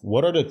 right?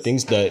 What are the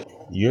things that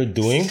you're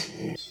doing?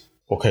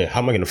 Okay, how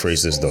am I going to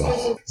phrase this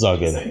though? It's all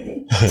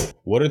good.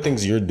 What are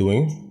things you're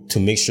doing to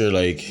make sure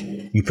like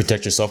you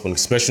protect yourself, and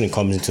especially when it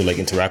comes into like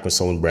interact with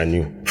someone brand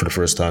new for the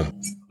first time?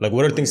 Like,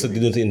 what are things that you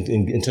do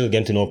until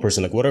getting to know a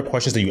person? Like, what are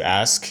questions that you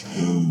ask?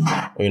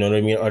 You know what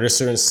I mean? Are there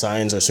certain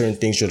signs or certain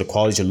things, the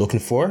qualities you're looking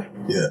for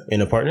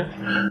in a partner?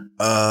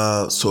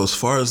 So as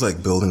far as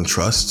like building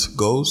trust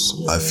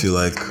goes, I feel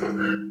like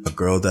a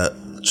girl that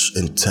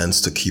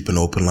intends to keep an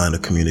open line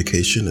of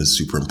communication is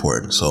super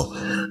important. So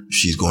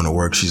she's going to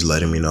work, she's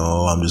letting me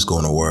know, I'm just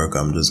going to work,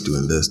 I'm just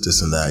doing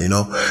this and that. You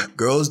know,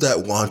 girls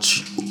that want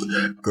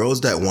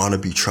to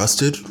be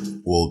trusted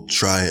will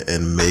try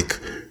and make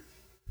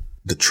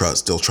the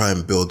trust. They'll try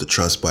and build the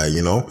trust by,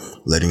 you know,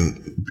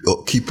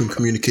 keeping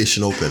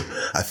communication open.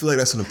 I feel like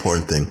that's an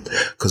important thing,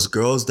 because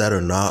girls that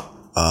are not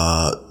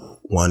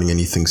wanting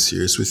anything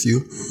serious with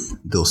you,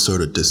 they'll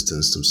sort of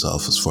distance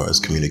themselves as far as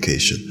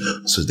communication.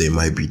 So they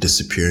might be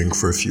disappearing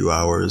for a few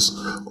hours,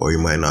 or you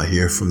might not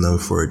hear from them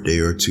for a day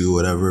or two,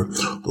 whatever.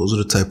 Those are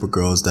the type of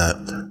girls that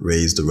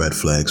raise the red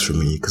flags for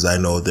me, because I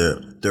know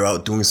they're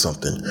out doing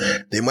something.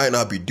 They might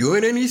not be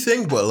doing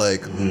anything, but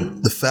like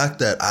the fact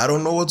that I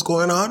don't know what's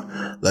going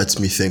on lets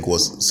me think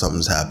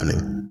something's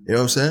happening. You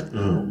know what I'm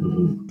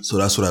saying? So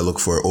that's what I look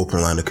for,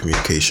 open line of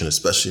communication,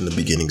 especially in the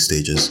beginning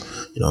stages.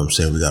 You know what I'm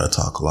saying? We got to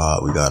talk a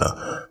lot. We got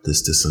to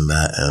this and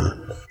that.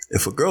 And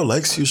if a girl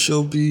likes you,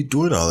 she'll be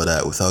doing all of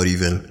that without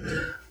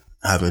even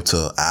having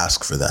to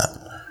ask for that.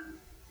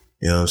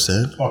 You know what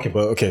I'm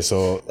saying?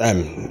 So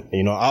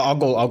you know, I'll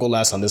go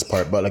last on this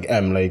part, but like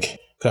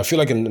 'cause I feel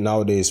like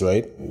nowadays,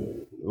 right,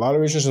 a lot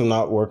of relationships are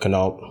not working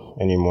out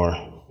anymore.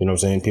 You know what I'm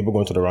saying? People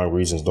going to the wrong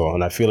reasons though,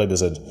 and I feel like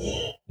there's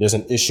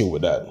an issue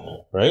with that,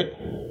 right?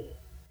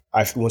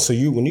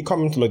 When you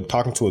come into like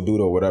talking to a dude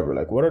or whatever,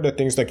 like what are the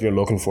things that you're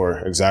looking for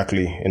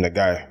exactly in a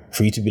guy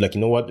for you to be like, you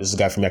know what, this is a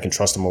guy for me, I can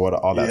trust him or what,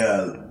 all that.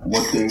 Yeah,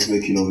 what things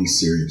make you know he's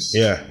serious?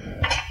 Yeah.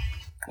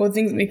 What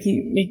things make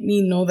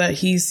me know that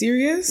he's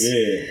serious?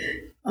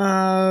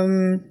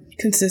 Yeah.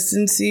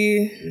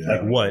 Consistency.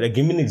 Like what? Like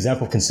give me an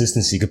example of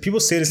consistency. Because people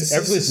say this,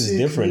 every place is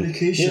different.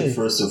 Communication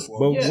first and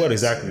foremost. But what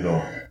exactly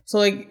though? So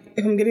like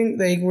if I'm getting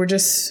like we're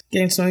just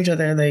getting to know each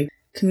other, like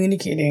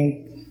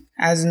communicating,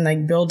 as in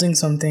like building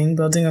something,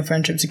 building a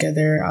friendship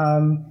together.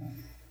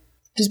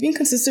 Just being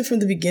consistent from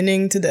the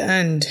beginning to the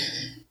end.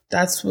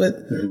 That's what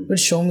would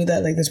show me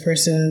that like this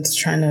person's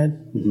trying to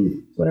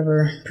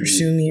whatever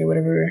pursue me or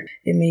whatever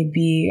it may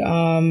be.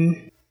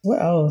 What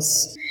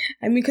else?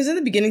 I mean, because in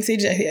the beginning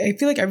stage, I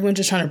feel like everyone's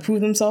just trying to prove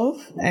themselves,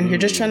 and you're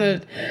just trying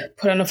to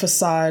put on a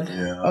facade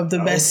of the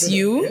best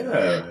you,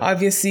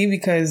 obviously,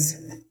 because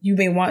you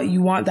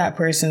want that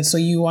person, so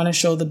you want to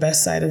show the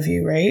best side of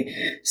you, right?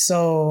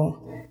 So,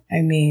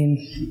 I mean,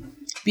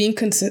 being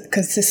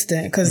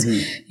consistent, because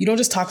you don't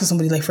just talk to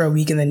somebody like for a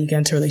week and then you get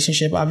into a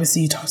relationship.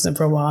 Obviously, you talk to them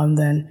for a while and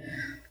then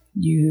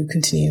you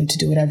continue to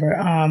do whatever.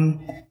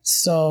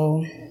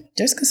 So,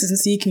 just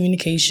consistency,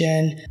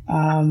 communication,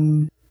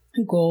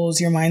 goals,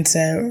 your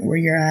mindset, where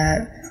you're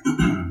at.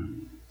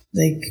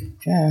 Like,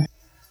 yeah.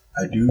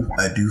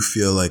 I do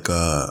feel like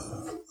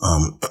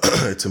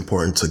it's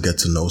important to get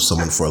to know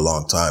someone for a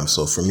long time.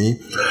 So for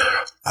me,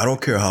 I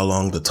don't care how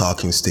long the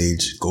talking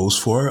stage goes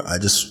for. I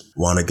just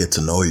want to get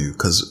to know you,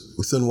 because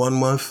within 1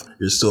 month,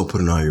 you're still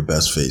putting on your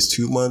best face.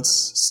 2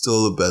 months,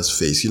 still the best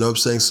face. You know what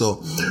I'm saying?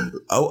 So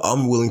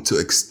I'm willing to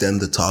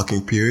extend the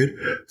talking period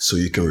so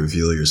you can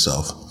reveal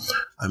yourself.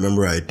 I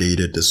remember I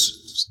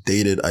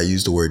I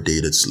use the word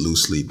dated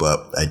loosely, but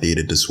I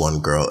dated this one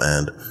girl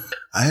and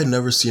I had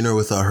never seen her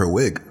without her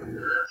wig.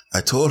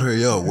 I told her,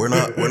 yo, we're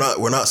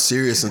not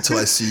serious until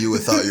I see you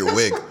without your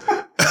wig.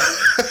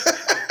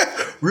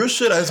 Real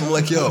shit. I'm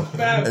like, yo,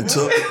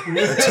 until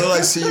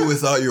I see you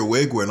without your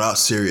wig, we're not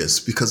serious,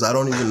 because I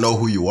don't even know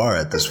who you are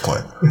at this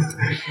point.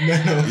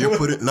 You're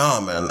putting,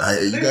 man.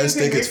 You guys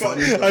think it's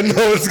funny? I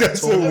know this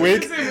guy's a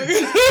wig.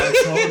 I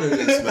told her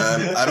this,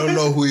 man. I don't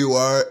know who you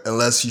are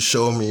unless you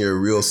show me your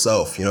real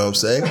self. You know what I'm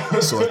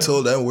saying? So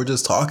until then, we're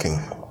just talking.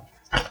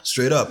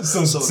 Straight up.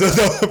 So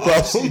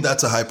obviously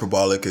that's a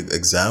hyperbolic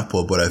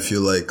example, but I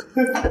feel like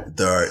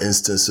there are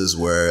instances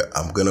where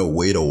I'm gonna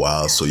wait a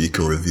while so you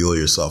can reveal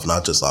yourself,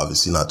 not just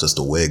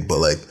a wig, but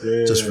like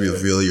just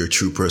reveal your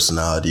true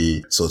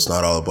personality. So it's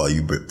not all about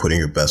you putting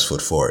your best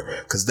foot forward.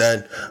 Because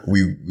then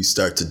we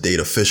start to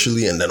date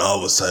officially, and then all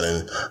of a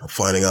sudden I'm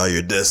finding out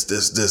you're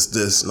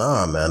this.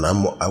 Nah, man.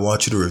 I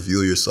want you to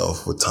reveal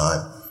yourself with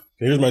time.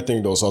 Here's my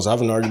thing though. So I was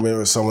having an argument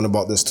with someone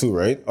about this too,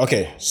 right?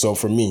 Okay, so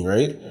for me,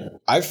 right,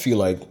 I feel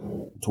like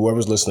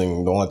whoever's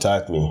listening, don't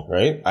attack me,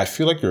 right? I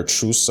feel like your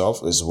true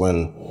self is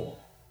when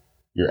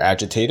you're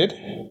agitated,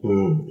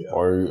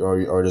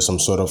 or there's some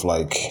sort of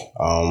like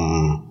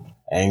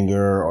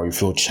anger, or you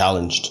feel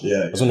challenged.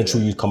 That's when the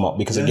true you come up.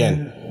 Because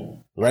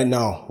again, right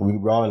now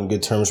we're all in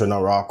good terms right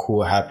now. We're all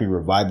cool, happy,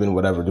 we're vibing,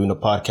 whatever, doing the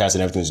podcast,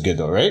 and everything's good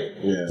though, right?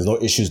 There's no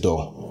issues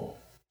though.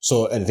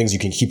 So, and things you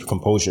can keep your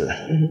composure.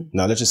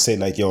 Now, let's just say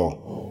like,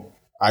 yo,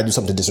 I do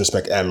something to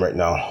disrespect M right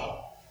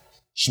now.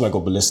 She might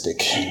go ballistic,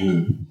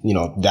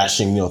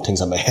 dashing,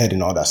 things on my head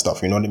and all that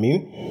stuff. You know what I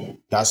mean?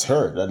 That's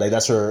her. Like,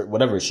 that's her,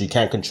 whatever. She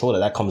can't control it.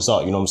 That comes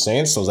out. You know what I'm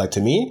saying? So it's like,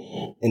 to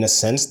me, in a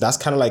sense, that's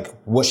kind of like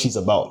what she's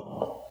about.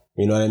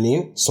 You know what I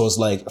mean? So it's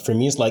like, for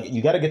me, it's like,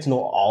 you got to get to know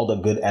all the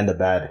good and the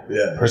bad,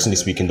 personally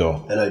speaking,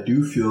 though. And I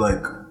do feel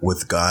like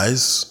with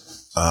guys,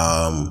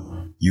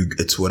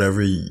 it's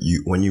whatever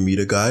when you meet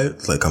a guy,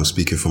 like I'm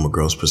speaking from a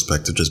girl's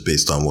perspective, just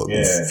based on what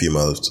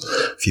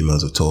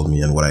females have told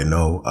me and what I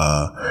know,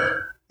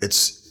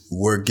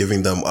 we're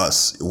giving them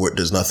us.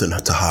 There's nothing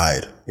to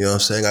hide. You know what I'm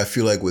saying? I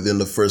feel like within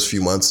the first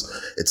few months,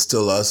 it's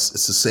still us.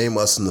 It's the same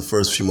us in the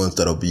first few months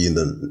that'll be in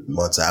the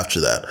months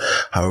after that.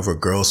 However,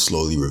 girls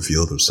slowly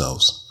reveal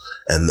themselves.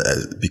 And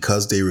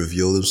because they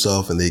reveal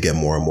themselves and they get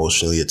more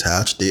emotionally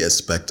attached, they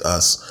expect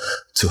us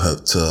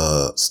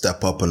to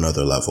step up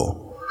another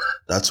level.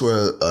 that's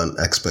where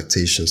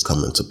expectations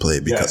come into play,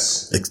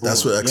 because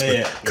that's what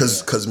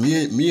because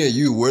me and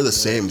you, we're the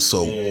same.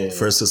 So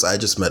for instance, I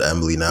just met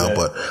Emily now,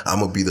 but I'm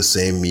gonna be the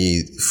same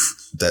me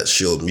that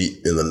she'll meet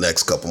in the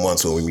next couple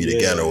months when we meet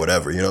again or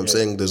whatever. You know what I'm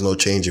saying? There's no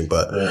changing.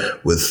 But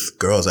with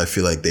girls, I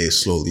feel like they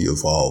slowly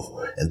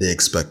evolve, and they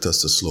expect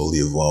us to slowly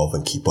evolve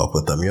and keep up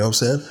with them. You know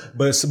what I'm saying?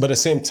 But at the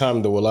same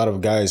time, though, a lot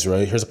of guys,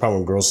 right? Here's the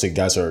problem when girls say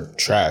guys are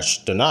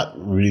trash. They're not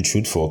really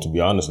truthful, to be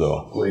honest,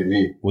 though. What do you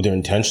mean? With their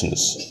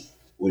intentions.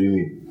 What do you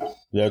mean?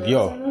 Like,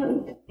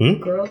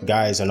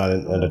 guys are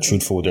not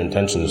truthful with their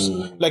intentions.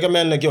 Like a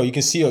man, like, yo, you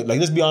can see her, like,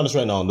 let's be honest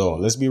right now, though.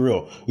 Let's be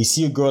real. You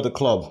see a girl at the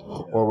club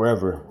or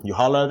wherever. You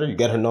holler at her, you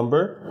get her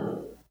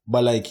number,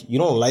 but like, you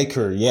don't like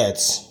her yet.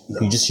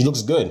 No. She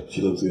looks good.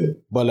 She looks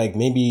good. But like,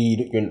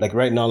 maybe you're like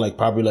right now, like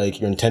probably like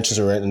your intentions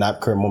are right in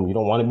that current moment. You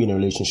don't want to be in a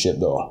relationship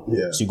though.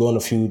 Yeah. So you go on a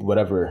feud,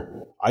 whatever.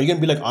 Are you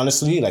gonna be like,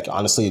 honestly, yo,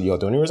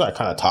 the only reason I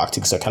kind of talk to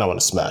you because I kind of want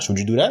to smash. Would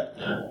you do that?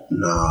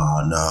 No,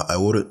 I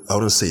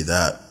wouldn't say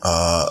that.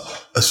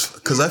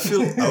 Because I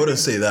feel I wouldn't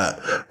say that.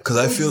 Because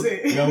I feel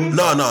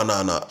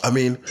no. I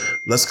mean,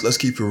 let's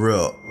keep it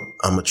real.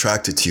 I'm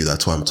attracted to you.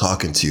 That's why I'm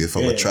talking to you. If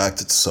I'm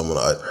attracted to someone,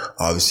 I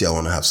want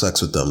to have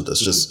sex with them. That's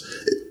just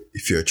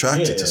if you're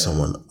attracted to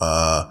someone.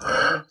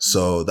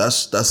 So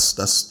that's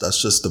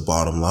just the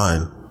bottom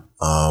line.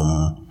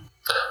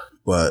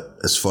 But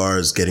as far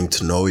as getting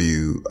to know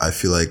you, I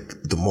feel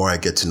like the more I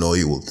get to know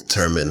you will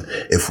determine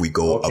if we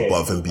go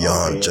above and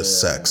beyond just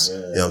sex. You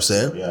know what I'm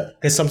saying? Yeah.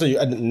 It's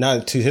something,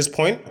 now to his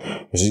point,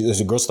 there's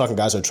a girl talking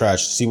guys are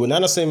trash. See, what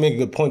Nana's saying make a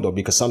good point though,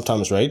 because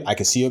sometimes, right, I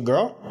can see a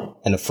girl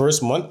and the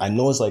first month, I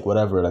know it's like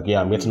whatever, like,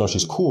 yeah, I'm getting to know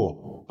she's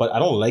cool. But I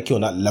don't like you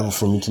on that level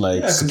for me to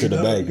like secure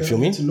the bag. You feel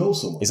me? To know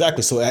someone.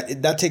 Exactly. So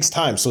that takes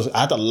time. So I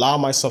have to allow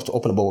myself to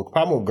open up. But the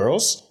problem with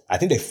girls, I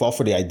think they fall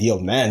for the idea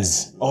of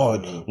man's. Oh,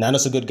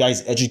 Nana's a good guy.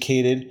 He's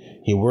educated.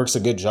 He works a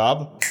good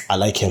job. I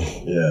like him.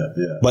 Yeah.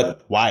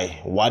 But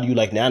why? Why do you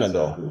like Nana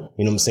though? You know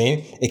what I'm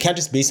saying? It can't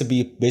just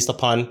basically be based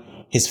upon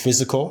his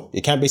physical.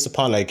 It can't be based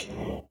upon like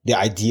the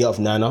idea of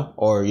Nana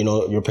or, you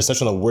know, your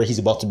perception of where he's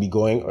about to be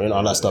going or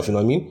all that stuff. You know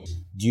what I mean?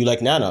 Do you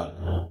like Nana?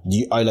 Do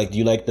you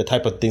like the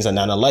type of things that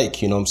Nana like?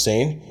 You know what I'm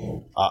saying?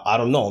 I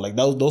don't know. Like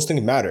those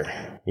things matter.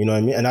 You know what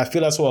I mean? And I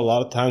feel that's what a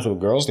lot of times with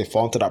girls, they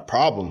fall into that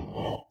problem.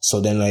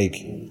 So then like,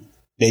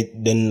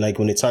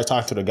 when they start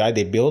talking to the guy,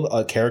 they build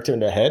a character in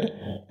their head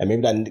and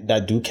maybe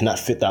that dude cannot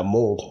fit that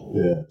mold.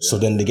 Yeah. So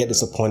then they get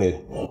disappointed.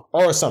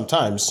 Or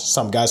sometimes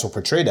some guys will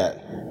portray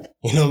that.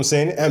 You know what I'm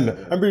saying? And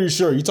I'm pretty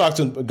sure you talk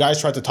to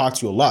guys try to talk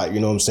to you a lot. You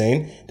know what I'm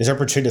saying? They start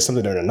portraying as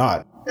something that they're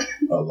not.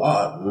 A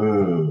lot.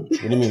 What do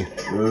you mean?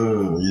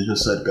 You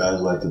just said guys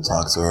like to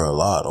talk to her a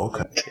lot.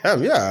 Okay.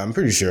 Yeah, I'm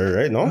pretty sure,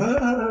 right? No?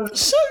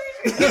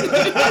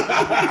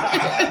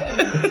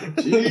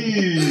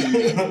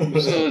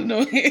 Jeez. So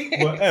annoying.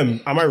 But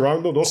am I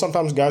wrong though? Don't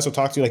sometimes guys will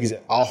talk to you like he's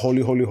all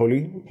holy,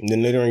 and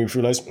then later on you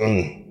realize,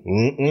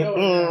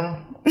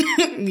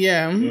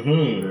 yeah.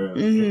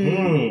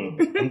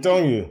 I'm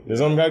telling you, there's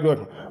some guy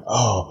going,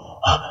 oh,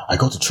 I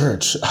go to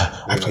church,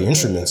 I play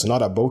instruments and all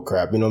that bull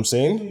crap. You know what I'm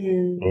saying?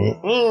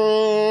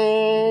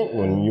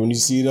 When you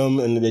see them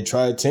and they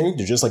try to think,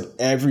 they're just like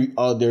every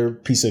other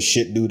piece of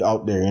shit dude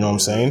out there. You know what I'm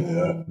saying?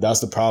 Yeah. That's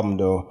the problem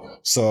though.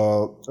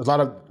 So a lot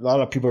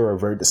of people are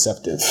very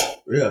deceptive.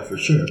 Yeah, for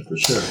sure.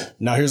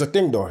 Now here's the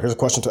thing though. Here's a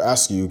question to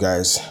ask you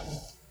guys.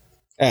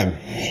 I'm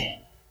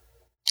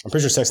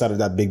pretty sure sex not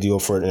that big deal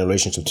for in a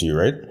relationship to you,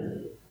 right?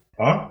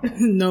 Huh?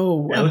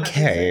 No.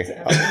 Okay.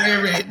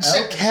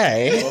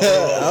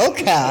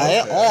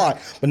 Okay. All right.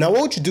 But now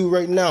what would you do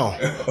right now?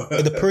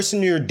 If the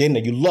person you're dating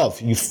that you love,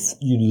 you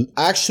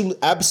actually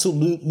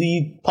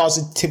absolutely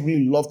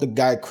positively love the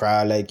guy,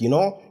 cry like, you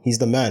know, he's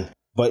the man.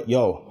 But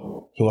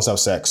yo, he wants to have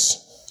sex.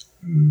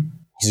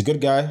 He's a good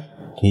guy.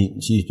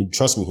 He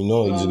trust me, he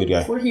knows he's a good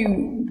guy. Before he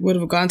would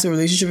have gone to a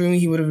relationship with me,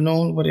 he would have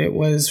known what it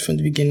was from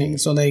the beginning.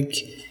 So like,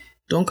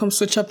 don't come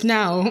switch up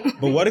now.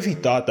 But what if he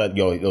thought that,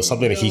 yo, it was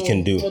something that he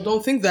can do? Well,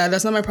 don't think that.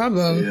 That's not my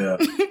problem. Yeah.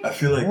 I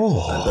feel like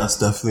that's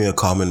definitely a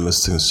common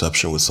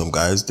misconception with some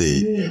guys.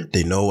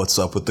 They know what's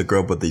up with the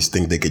girl, but they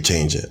think they could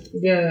change it.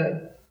 Yeah.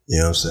 You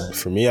know what I'm saying?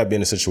 For me, I've been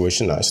in a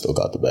situation, I still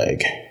got the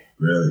bag.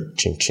 Really?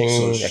 Ching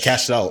ching. So I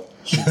cashed out.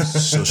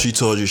 So she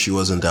told you she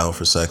wasn't down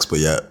for sex, but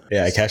yet.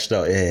 Yeah, I cashed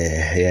out.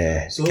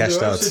 Yeah. So cashed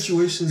there are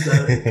situations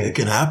that it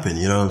can happen.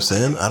 You know what I'm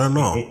saying? I don't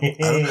know.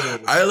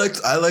 I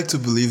like to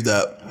believe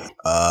that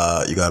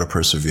you gotta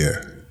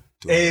persevere.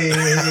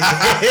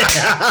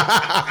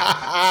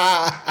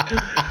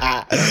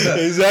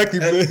 Exactly.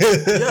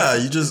 Yeah,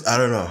 you just I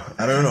don't know.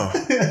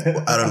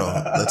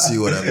 Let's see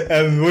what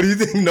happens. What do you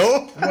think?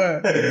 No?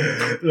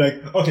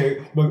 Like,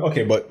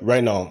 but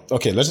right now,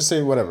 let's just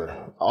say whatever.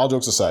 All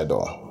jokes aside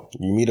though.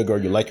 You meet a girl,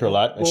 you like her a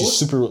lot, and she's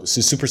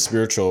super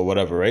spiritual or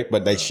whatever, right?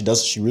 But like she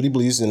really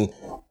believes in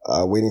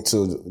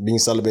being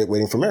celibate,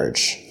 waiting for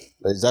marriage.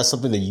 Is that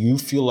something that you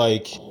feel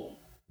like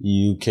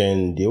you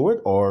can deal with,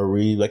 or are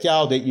we like, yeah,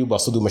 I'll date you, but I'll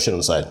still do my shit on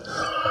the side?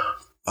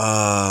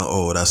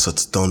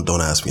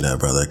 Don't ask me that,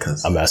 brother,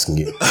 because I'm asking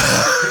you.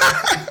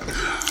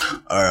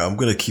 All right, I'm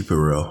gonna keep it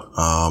real.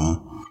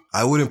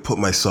 I wouldn't put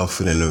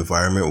myself in an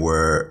environment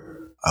where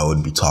I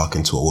would be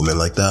talking to a woman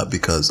like that,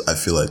 because I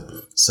feel like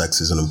sex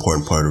is an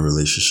important part of a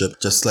relationship.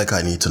 Just like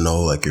I need to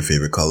know like your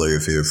favorite color, your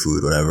favorite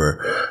food, whatever.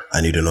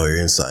 I need to know your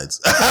insides.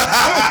 I'm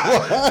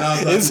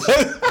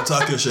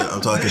talking shit.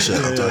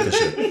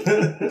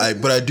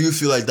 But I do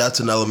feel like that's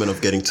an element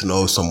of getting to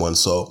know someone.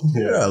 So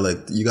yeah, like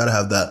you gotta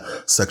have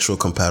that sexual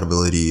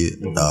compatibility.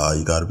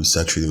 You gotta be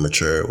sexually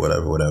mature,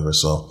 whatever.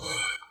 So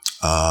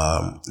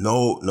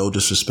no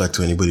disrespect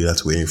to anybody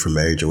that's waiting for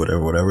marriage or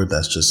whatever.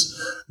 That's just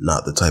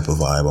not the type of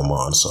vibe I'm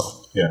on. So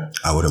yeah,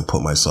 I wouldn't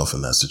put myself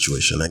in that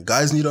situation. And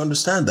guys need to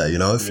understand that,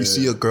 if you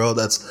see a girl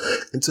that's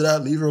into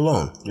that, leave her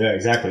alone. Yeah,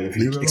 exactly.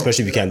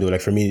 Especially if you can't do it.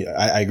 Like for me,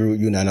 I agree with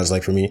you, Nana's.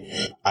 Like for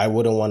me, I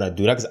wouldn't want to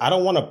do that because I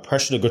don't want to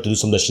pressure the girl to do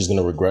something that she's going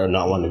to regret or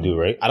not want to do,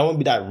 right? I don't want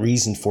to be that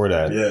reason for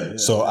that.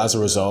 So as a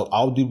result,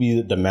 I'll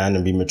be the man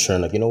and be mature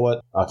and like, you know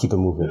what? I'll keep it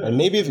moving. And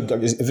maybe if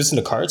it's in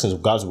the cards and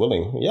if God's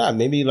willing,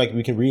 maybe like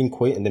we can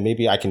re-equate and then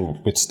maybe I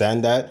can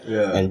withstand that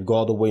and go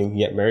all the way and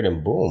get married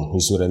and boom. You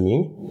see what I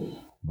mean?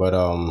 But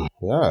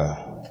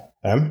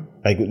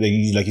like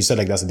you said,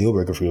 like that's a deal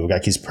breaker for you. The guy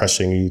keeps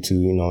pressuring you to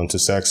into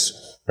sex,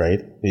 right?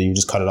 You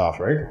just cut it off,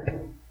 right?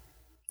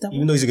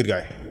 Even though he's a good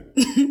guy.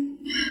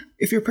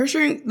 If you're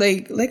pressuring,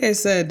 like I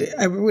said,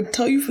 I would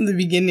tell you from the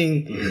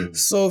beginning. Mm-hmm.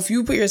 So if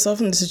you put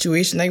yourself in the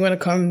situation, now you want to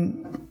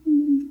come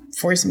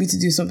force me to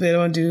do something I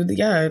don't want to do,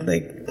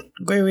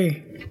 go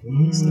away.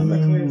 It's not my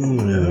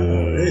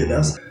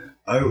place.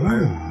 Hey,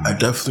 I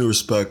definitely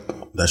respect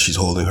that she's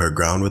holding her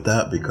ground with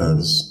that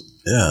because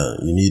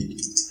you need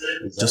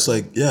just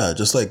like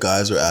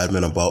guys are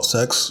adamant about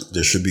sex,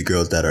 there should be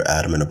girls that are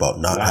adamant about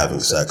not having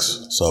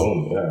sex. So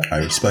I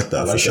respect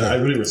that for sure. I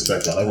really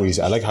respect that.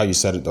 I like how you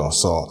said it though.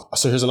 So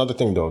here's another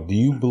thing though. Do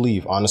you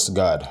believe, honest to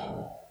God,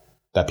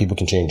 that people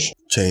can change?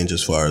 Change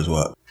as far as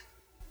what?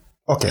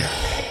 Okay.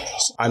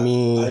 I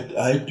mean,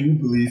 I do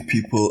believe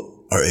people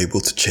are able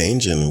to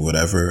change in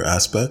whatever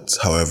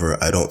aspects. However,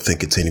 I don't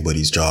think it's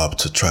anybody's job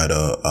to try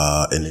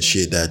to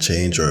initiate that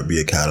change or be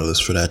a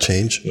catalyst for that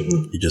change.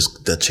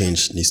 Mm-hmm. That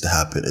change needs to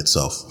happen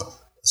itself.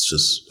 That's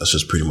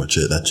just pretty much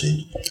it, that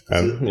change.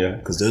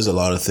 Because there's a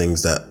lot of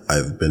things that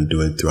I've been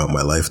doing throughout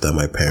my life that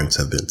my parents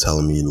have been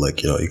telling me,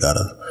 like, you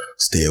gotta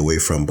stay away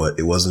from. But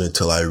it wasn't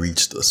until I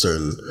reached a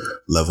certain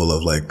level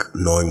of like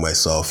knowing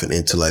myself and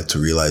intellect to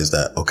realize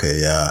that,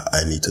 okay,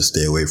 I need to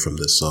stay away from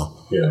this.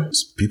 So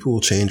people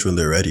will change when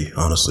they're ready,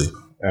 honestly.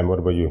 And what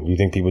about you? Do you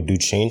think people do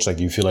change? Like,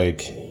 do you feel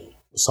like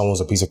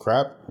someone's a piece of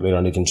crap, later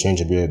on they can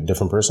change and be a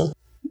different person?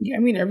 Yeah, I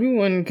mean,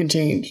 everyone can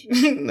change.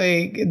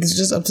 It's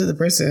just up to the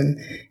person.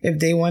 If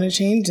they want to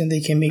change, then they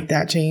can make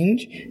that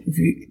change.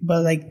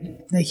 But like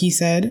he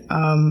said,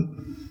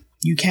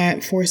 you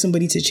can't force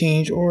somebody to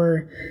change,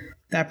 or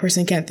that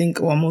person can't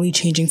think, oh, I'm only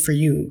changing for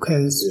you,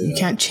 because you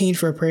can't change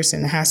for a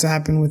person. It has to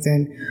happen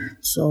within.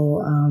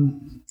 So,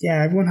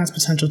 everyone has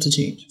potential to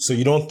change. So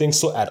you don't think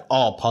so at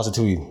all,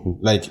 positively?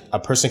 Like, a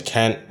person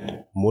can't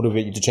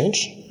motivate you to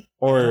change?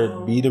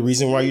 Or be the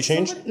reason why you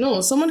change?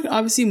 Someone can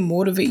obviously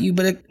motivate you,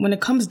 but when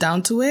it comes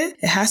down to it,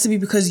 it has to be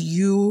because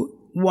you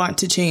want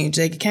to change.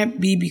 Like, it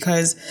can't be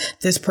because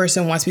this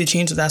person wants me to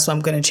change, so that's why I'm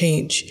going to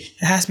change.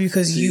 It has to be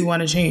because you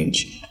want to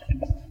change.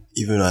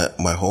 Even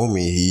my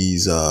homie,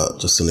 he's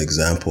just an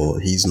example.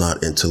 He's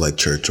not into like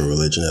church or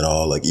religion at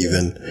all. Like,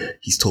 even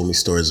he's told me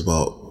stories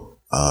about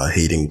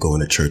hating going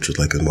to church with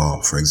like his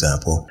mom, for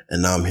example.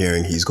 And now I'm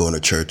hearing he's going to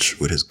church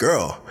with his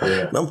girl.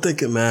 Yeah. And I'm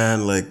thinking,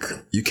 man, like,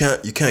 you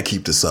can't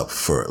keep this up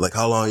for, like,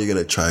 how long are you going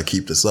to try to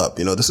keep this up?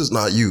 This is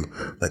not you.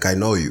 Like, I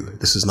know you.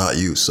 This is not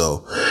you.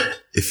 So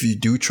if you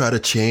do try to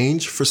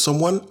change for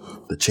someone,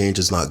 the change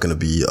is not going to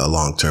be a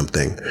long-term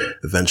thing.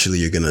 Eventually,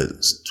 you're going to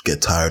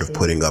get tired of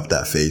putting up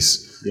that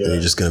face. Yeah. And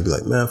you're just going to be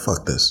like, man,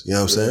 fuck this. You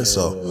know what I'm saying?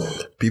 So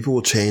people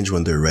will change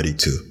when they're ready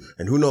to.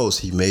 And who knows,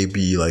 he may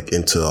be like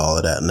into all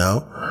of that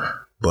now.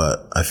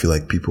 But I feel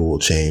like people will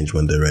change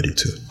when they're ready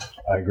to.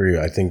 I agree.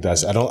 I think I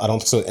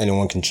don't think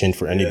anyone can change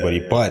for anybody,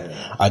 but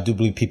I do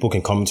believe people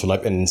can come into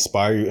life and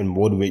inspire you and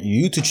motivate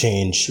you to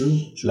change. True.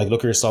 Like,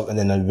 look at yourself, and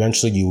then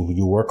eventually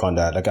you work on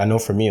that. Like, I know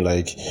for me,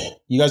 like,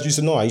 you guys used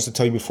to know, I used to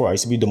tell you before, I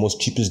used to be the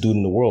most cheapest dude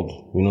in the world.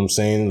 You know what I'm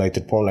saying? Like,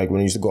 to the point, like,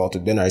 when I used to go out to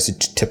dinner, I used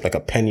to tip like a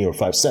penny or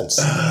 5 cents.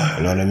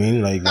 You know what I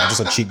mean? Like, I'm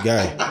just a cheap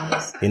guy.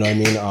 You know what I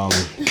mean?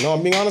 No,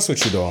 I'm being honest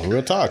with you though.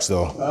 Real talks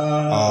though.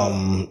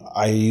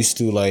 I used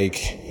to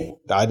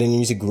I didn't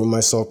used to groom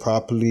myself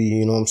properly.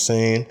 You know what I'm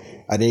saying?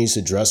 I didn't used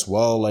to dress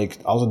well. Like,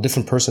 I was a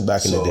different person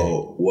back in the day.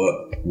 So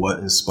what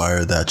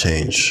inspired that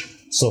change?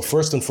 So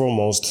first and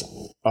foremost,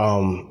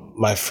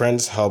 my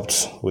friends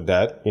helped with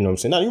that. You know what I'm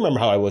saying? Now, you remember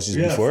how I was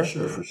before? For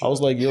sure. I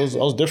was like, I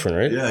was different,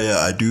 right? Yeah.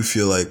 I do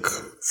feel like,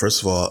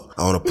 first of all,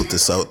 I want to put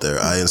this out there.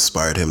 I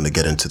inspired him to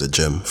get into the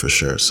gym for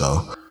sure.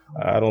 So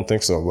I don't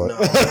think so, but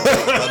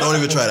no, don't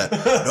even try that.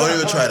 Don't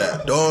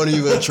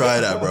even try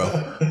that, bro.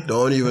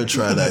 Don't even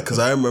try that. Because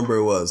I remember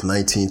it was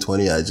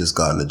 1920. I just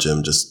got in the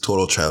gym, just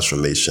total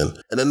transformation.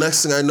 And the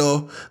next thing I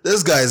know,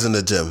 this guy's in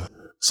the gym.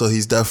 So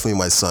he's definitely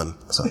my son.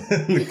 So.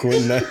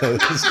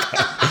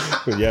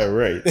 Yeah,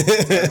 right.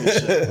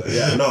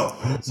 Yeah, no.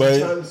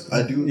 Sometimes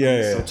I do.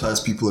 Yeah. Sometimes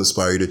people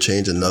inspire you to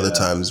change, and other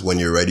times when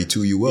you're ready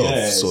to, you will.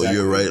 Yeah, so exactly.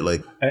 you're right.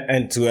 Like,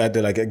 and to add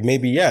that, like,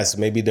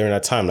 maybe during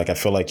that time, like, I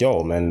feel like,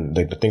 yo, man,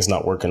 the thing's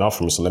not working out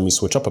for me, so let me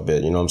switch up a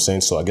bit. You know what I'm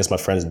saying? So I guess my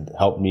friends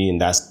helped me, and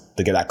that's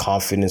to get that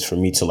confidence for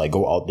me to like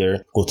go out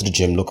there, go to the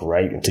gym, look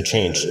right, and to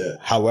change. Yeah.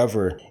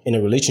 However, in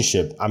a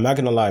relationship, I'm not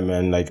gonna lie,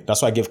 man. Like,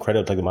 that's why I give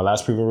credit. Like, my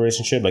last previous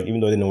relationship, like,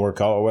 even though it didn't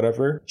work out or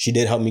whatever, she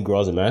did help me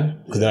grow as a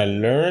man, because then I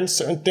learned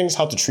certain things,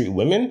 how to treat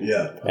women,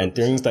 and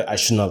things that I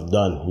shouldn't have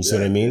done. You see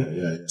what I mean?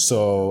 Yeah.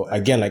 So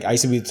again, like, I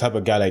used to be the type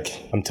of guy, like,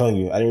 I'm telling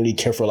you, I didn't really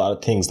care for a lot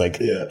of things,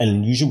 like,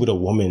 and usually with a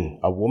woman,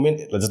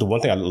 that's the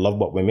one thing I love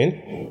about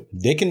women.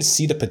 They can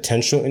see the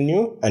potential in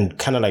you, and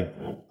kind of like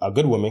a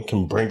good woman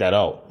can bring that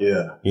out.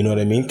 Yeah, you know what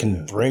I mean?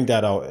 Can bring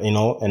that out, you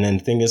know. And then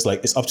the thing is,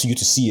 like, it's up to you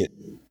to see it.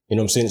 You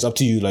know what I'm saying? It's up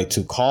to you, like,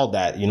 to call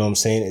that. You know what I'm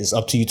saying? It's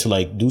up to you to,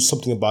 like, do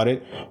something about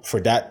it for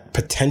that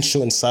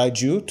potential inside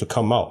you to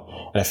come out.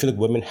 And I feel like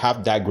women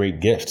have that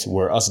great gift,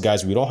 where us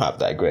guys, we don't have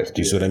that gift.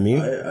 Do you see what I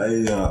mean?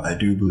 I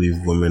do believe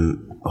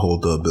women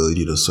hold the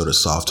ability to sort of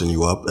soften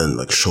you up and,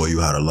 like, show you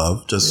how to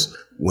love. Just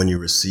when you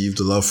receive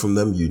the love from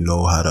them, you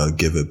know how to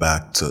give it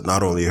back to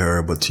not only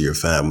her, but to your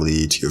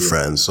family, to your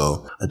friends.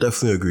 So I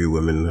definitely agree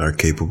women are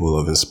capable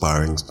of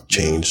inspiring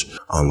change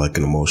on, like,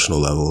 an emotional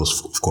level,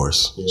 of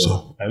course. Yeah.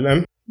 So.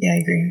 Yeah, I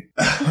agree.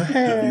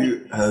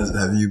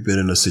 Have you been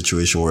in a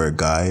situation where a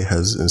guy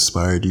has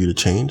inspired you to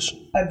change?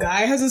 A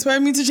guy has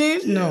inspired me to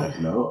change? No.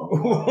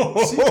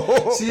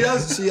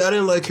 See, I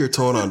didn't like your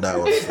tone on that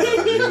one.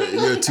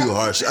 You're too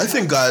harsh. I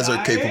think guys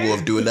are capable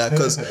of doing that,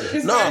 because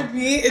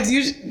it's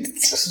usually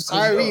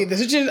the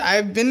situation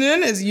I've been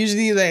in is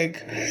usually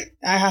like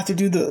I have to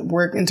do the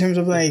work in terms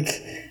of like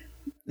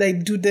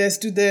do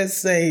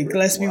this, like,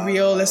 let's be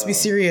real, let's be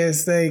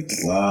serious, like,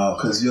 wow,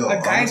 because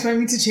a guy inspired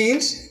me to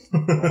change.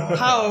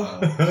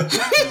 How?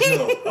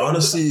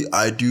 Honestly,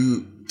 I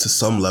do, to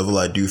some level,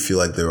 I do feel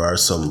like there are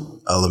some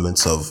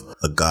elements of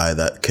a guy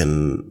that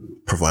can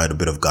provide a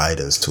bit of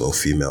guidance to a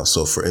female.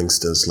 So for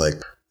instance,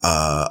 like,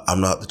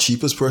 I'm not the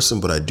cheapest person,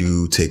 but I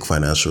do take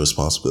financial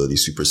responsibility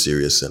super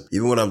serious. And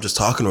even when I'm just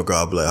talking to a girl,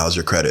 I'll be like, how's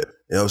your credit?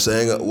 You know what I'm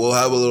saying? We'll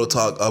have a little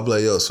talk. I'll be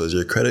like, yo, so is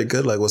your credit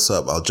good? Like, what's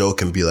up? I'll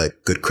joke and be like,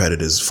 good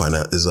credit is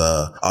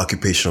a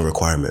occupational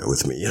requirement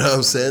with me. You know what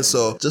I'm saying?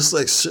 So just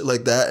like shit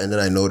like that. And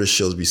then I notice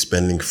she'll be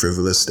spending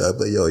frivolous stuff.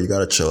 Like, yo, you got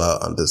to chill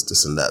out on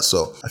this and that.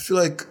 So I feel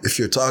like if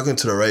you're talking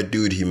to the right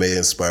dude, he may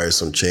inspire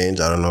some change.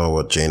 I don't know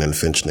what Jane and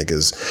Finch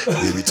niggas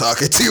you be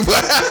talking to,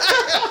 but...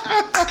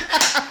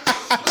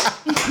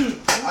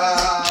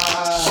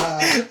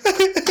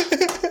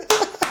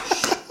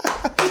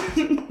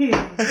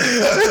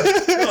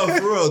 No,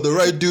 for real, the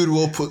right dude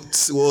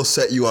will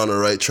set you on the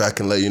right track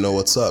and let you know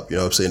what's up. You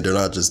know what I'm saying? They're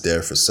not just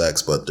there for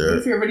sex, but they're...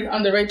 If you're already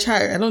on the right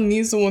track, I don't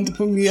need someone to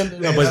put me on the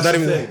right track. No, but it's not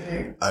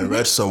even... I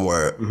read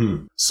somewhere,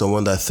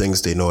 someone that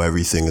thinks they know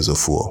everything is a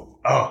fool.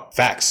 Oh,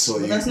 facts. So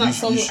that's not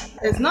someone...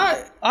 It's not...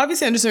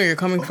 Obviously, I understand where you're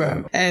coming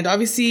from. And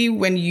obviously,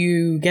 when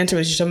you get into a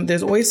relationship,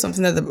 there's always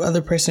something that the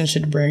other person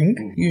should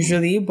bring,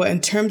 usually. But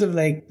in terms of,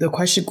 like, the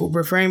question,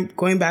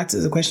 going back to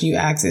the question you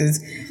asked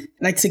is,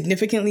 like,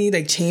 significantly,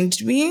 like,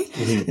 changed me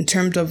in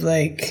terms of,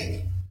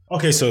 like...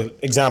 Okay, so,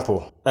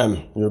 example.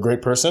 You're a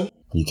great person.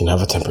 You can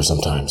have a temper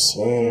sometimes.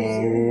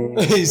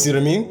 You see what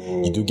I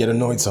mean? You do get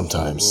annoyed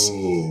sometimes.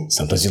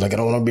 Sometimes you're like, I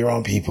don't want to be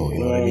around people. You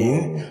know what I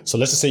mean? So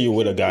let's just say you're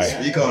with a guy.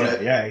 Speak on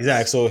it. Yeah,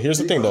 exactly. So here's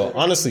the thing, though.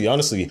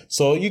 Honestly.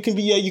 So you can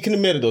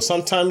admit it, though.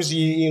 Sometimes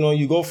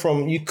you go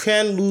from, you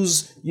can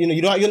lose,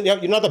 you're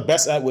not the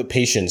best at with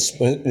patience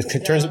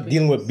in terms of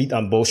dealing with beat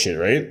on bullshit,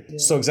 right? Yeah.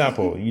 So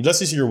example, let's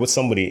just say you're with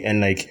somebody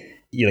and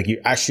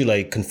you actually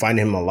like confide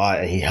in him a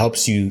lot and he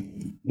helps you,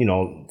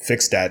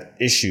 fix that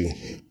issue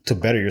to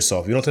better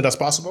yourself. You don't think that's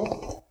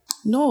possible?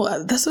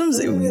 No, that's what I'm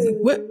saying.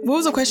 What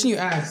was the question you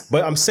asked?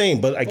 But I'm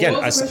saying, but again,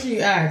 what was the question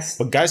you asked?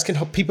 But guys can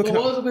help people.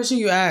 What was the question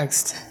you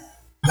asked?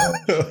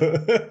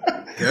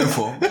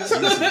 Careful. That's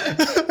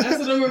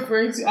what I'm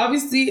referring to.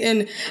 Obviously,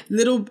 in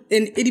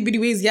itty bitty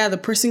ways, the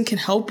person can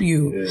help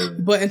you. Yeah.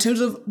 But in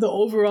terms of the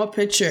overall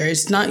picture,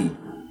 it's not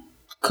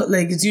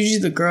like it's usually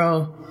the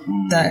girl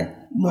that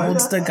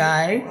molds the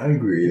guy. I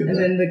agree. And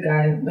then the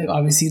guy, like,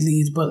 obviously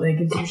leads, but like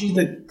it's usually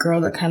the girl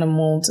that kind of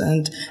molds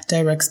and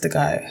directs the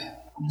guy.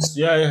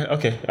 Yeah,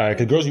 okay. All right,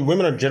 because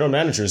women are general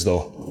managers,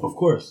 though. Of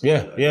course.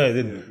 Yeah.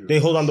 They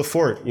hold on the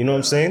fort. You know what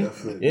I'm saying?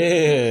 Definitely.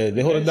 Yeah,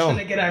 they hold it down.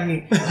 Trying to get at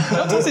me.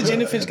 Don't talk to Jane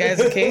and Finch, guys,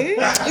 okay?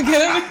 Get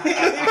at me.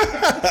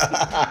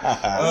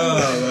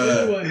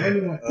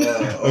 Anyone.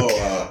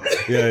 Wow.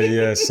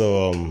 Yeah.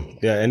 So,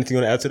 anything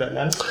you want to add to that,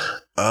 man?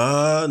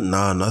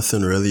 Nah,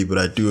 nothing really, but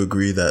I do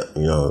agree that,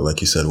 like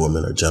you said,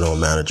 women are general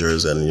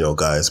managers and,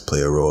 guys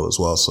play a role as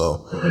well.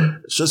 So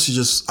it's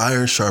just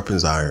iron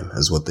sharpens iron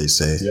is what they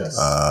say. Yes.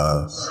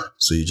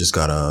 So you just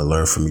gotta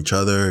learn from each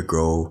other,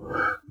 grow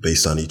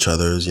based on each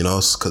other's,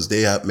 cause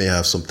they may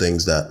have some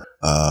things that,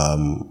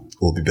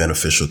 will be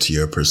beneficial to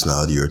your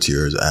personality or to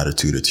your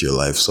attitude or to your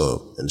life.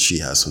 So, and she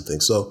has some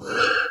things. So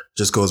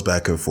just goes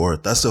back and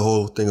forth. That's the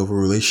whole thing of a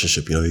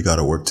relationship. You know, you got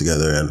to work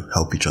together and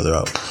help each other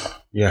out.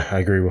 Yeah, I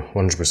agree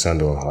 100%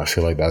 though. I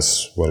feel like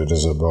that's what it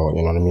is about.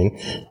 You know what I mean?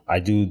 I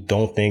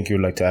don't think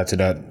you'd like to add to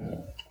that.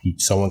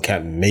 Someone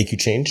can't make you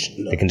change.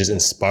 They can just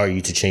inspire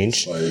you to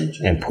change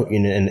and put you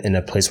in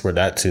a place where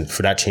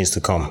for that change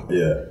to come.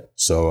 Yeah.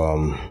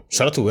 So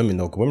shout out to women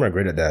though. Women are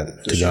great at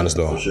that. To be honest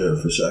though. For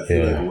sure. I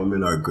feel like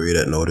women are great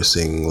at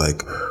noticing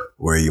like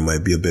where you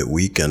might be a bit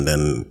weak and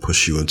then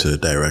push you into the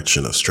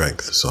direction of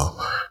strength. So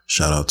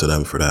shout out to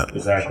them for that.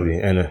 Exactly.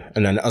 And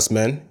then us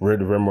men,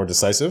 we're more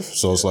decisive.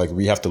 So it's like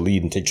we have to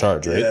lead and take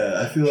charge, right?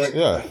 Yeah,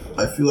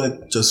 I feel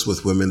like just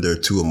with women they're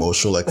too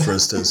emotional. Like for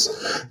instance,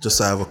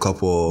 just I have a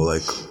couple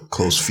like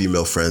close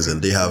female friends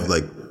and they have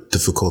like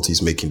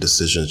difficulties making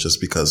decisions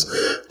just because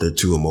they're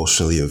too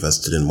emotionally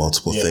invested in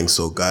multiple things.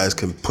 So guys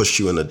can push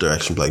you in a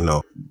direction like,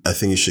 no, I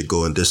think you should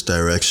go in this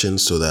direction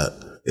so that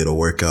it'll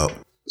work out.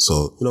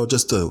 So, you know,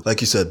 just to,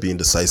 like you said, being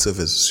decisive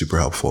is super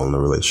helpful in a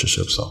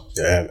relationship. So,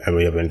 yeah. And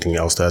we have anything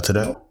else to add to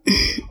that? All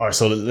right.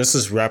 So let's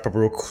just wrap up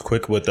real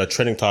quick with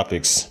trending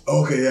topics.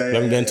 Okay. Yeah. We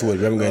haven't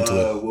gotten into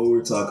it. What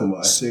we're talking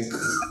about, I think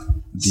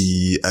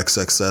the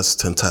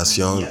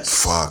XXXTentacion.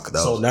 Yes. Fuck.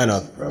 So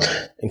Nana,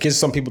 in case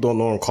some people don't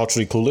know or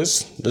culturally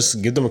clueless, let's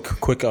give them a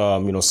quick,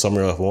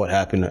 summary of what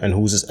happened and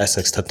who this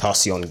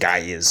XXXTentacion guy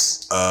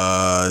is.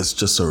 It's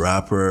just a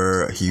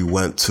rapper. He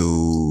went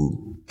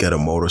to get a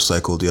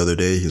motorcycle the other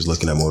day. He was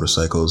looking at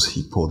motorcycles.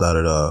 He pulled out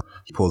of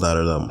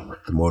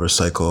the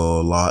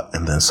motorcycle lot,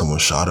 and then someone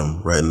shot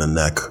him right in the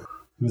neck.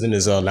 He was in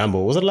his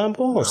Lambo. Was it Lambo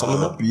or something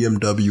like that?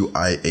 BMW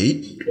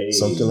i8,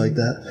 something like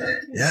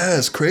that. Yeah,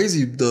 it's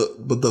crazy.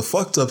 But the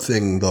fucked up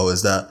thing though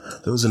is that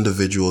there was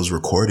individuals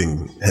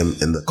recording him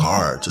in the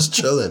car, just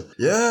chilling.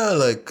 Yeah,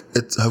 like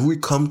have we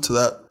come to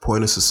that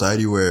point in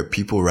society where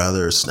people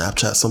rather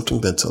Snapchat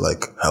something than to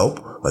like help,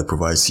 like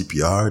provide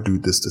CPR, do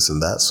this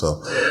and that?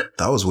 So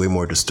that was way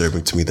more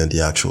disturbing to me than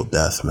the actual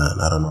death, man.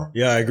 I don't know.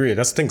 Yeah, I agree.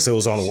 That's the thing. So it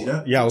was on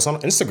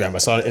Instagram. I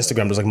saw it on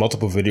Instagram. There's like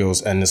multiple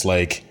videos, and it's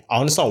like I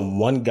only saw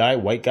one guy,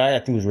 white guy. I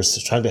think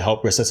was trying to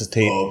help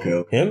resuscitate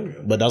him,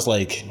 but that's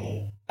like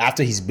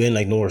after he's been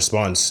like no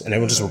response, and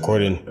everyone just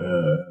recording.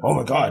 Oh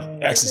my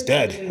God, X is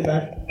dead.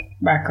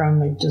 Background,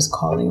 like just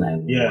calling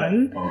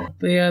 911.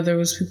 But yeah, there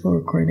was people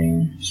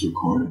recording.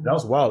 That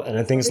was wild. And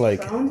I think it's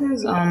like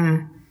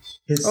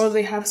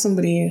they have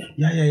somebody.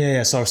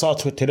 Yeah. So I saw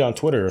it on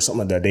Twitter or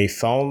something like that. They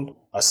found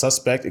a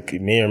suspect. It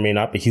may or may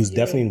not, but he was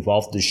definitely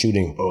involved in the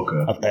shooting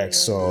of X.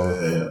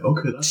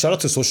 So shout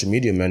out to social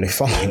media, man. They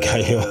found that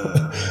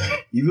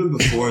guy. Even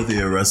before they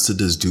arrested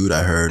this dude,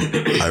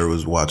 I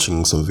was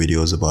watching some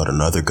videos about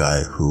another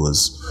guy who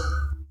was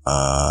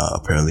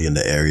apparently in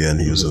the area and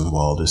he was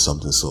involved or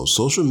something. So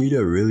social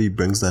media really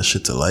brings that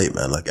shit to light,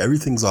 man. Like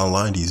everything's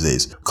online these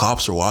days.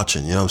 Cops are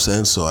watching, you know what I'm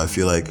saying? So I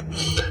feel like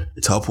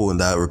it's helpful in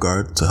that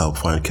regard to help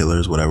find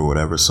killers,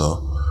 whatever.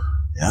 So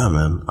yeah,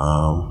 man.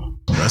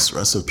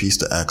 Rest in peace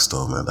to X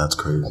though, man. That's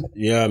crazy.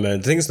 Yeah, man.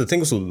 The thing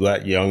with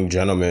that young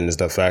gentleman is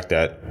the fact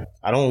that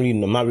I'm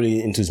not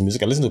really into his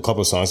music. I listen to a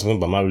couple of songs of him,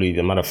 but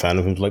I'm not a fan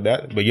of him like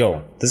that. But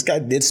yo, this guy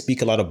did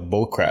speak a lot of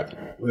bull crap.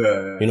 You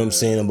know what I'm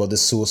saying about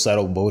this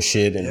suicidal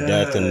bullshit and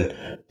death and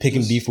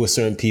picking beef with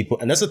certain people.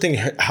 And that's the thing.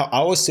 I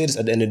always say this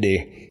at the end of the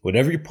day.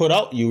 Whatever you put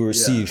out, you will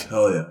receive.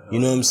 Hell yeah. You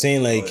know what I'm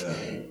saying? Like,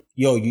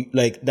 yo,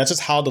 that's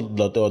just how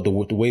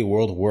the way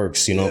world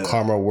works. You know,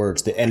 karma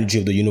works. The energy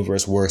of the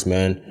universe works,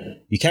 man.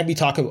 You can't be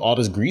talking all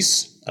this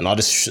grease and all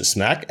this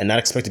smack and not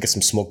expect to get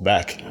some smoke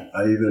back.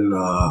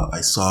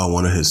 I saw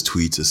one of his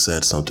tweets that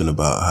said something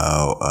about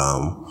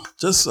how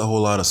just a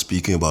whole lot of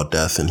speaking about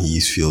death and he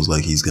feels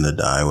like he's gonna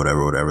die,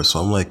 whatever. So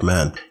I'm like,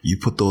 man, you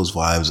put those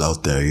vibes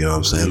out there. You know what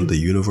I'm saying? The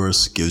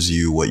universe gives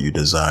you what you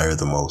desire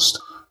the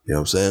most. You know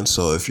what I'm saying?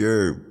 So if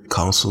you're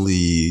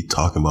constantly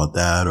talking about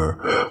that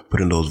or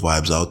putting those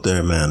vibes out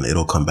there, man,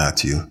 it'll come back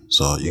to you.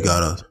 So you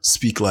gotta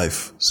speak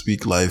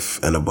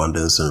life and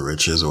abundance and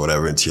riches or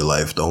whatever into your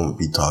life. Don't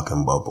be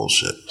talking about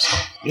bullshit.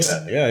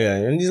 Yeah.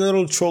 And these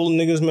little troll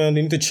niggas, man,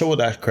 they need to chill with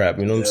that crap.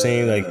 You know what I'm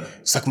saying? Like,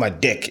 suck my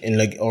dick and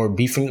like, or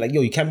beefing. Like,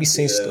 yo, you can't be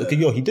saying, okay,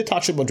 yo, he did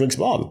talk shit about Drake's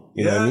mom.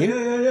 You know what I mean?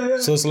 Yeah.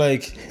 So it's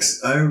like,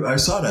 I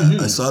saw that.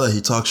 I saw that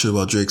he talked shit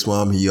about Drake's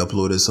mom. He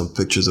uploaded some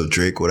pictures of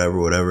Drake,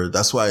 whatever.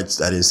 That's why I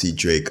didn't see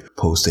Drake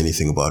post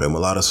anything about him. A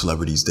lot of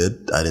celebrities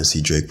did. I didn't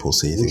see Drake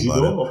post anything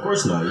about him. Of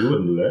course not. You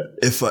wouldn't do that.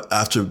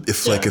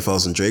 If I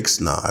was in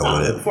Drake's, I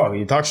wouldn't. Fuck,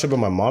 you talk shit about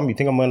my mom. You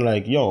think I'm gonna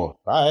like, yo,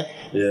 bye?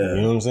 Yeah.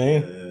 You know what I'm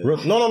saying? Yeah.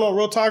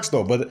 Real talks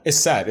though. But it's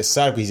sad. It's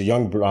sad because he's a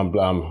young brother. You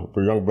know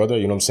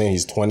what I'm saying?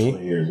 He's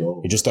 20 years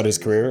old. He just started his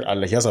career.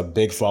 He has a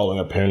big following.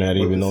 Apparently, I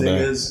didn't even know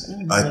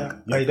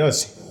that. Yeah, he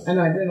does. I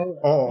know. I didn't know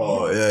that.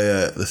 Oh,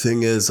 yeah. The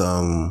thing is,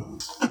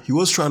 he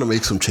was trying to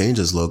make some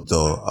changes. Look,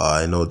 though,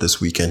 I know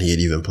this weekend he had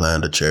even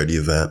planned a charity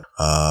event.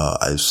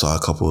 I saw a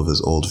couple of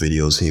his old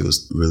videos. He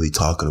was really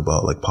talking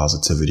about like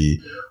positivity,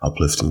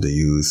 uplifting the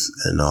youth,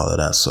 and all of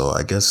that. So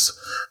I guess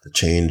the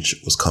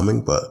change was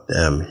coming, but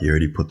damn, he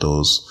already put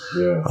those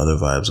other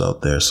vibes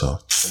out there. So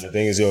and the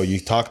thing is, yo, you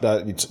put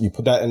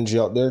that energy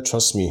out there.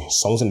 Trust me,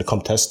 someone's gonna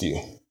come test you.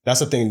 That's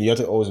the thing. You have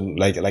to always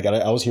like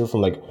I was hearing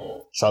from like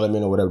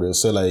Charlamagne or whatever. They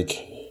say like,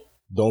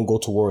 don't go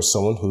to war with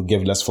someone who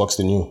give less fucks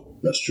than you.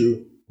 That's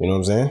true. You know what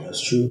I'm saying?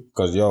 That's true.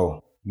 Because yo,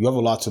 you have a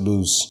lot to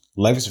lose.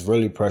 Life is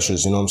really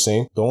precious. You know what I'm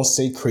saying? Don't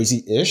say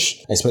crazy-ish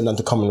and expect nothing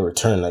to come in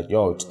return. Like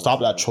yo, stop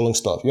that trolling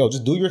stuff. Yo,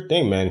 just do your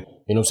thing, man.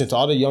 You know what I'm saying? To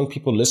all the young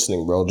people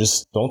listening, bro,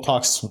 just don't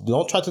try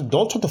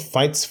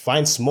to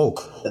find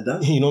smoke.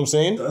 You know what I'm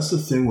saying? That's the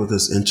thing with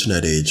this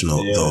internet age,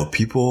 though.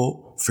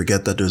 People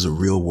forget that there's a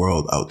real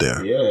world out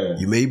there. Yeah.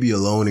 You may be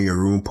alone in your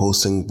room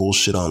posting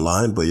bullshit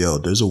online, but yo,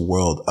 there's a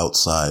world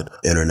outside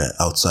internet,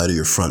 outside of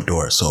your front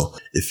door. So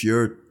if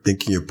you're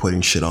thinking you're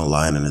putting shit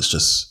online and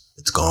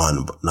it's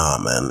gone, but nah,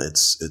 man,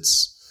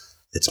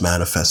 it's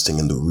manifesting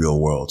in the real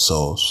world.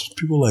 So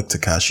people like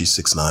Tekashi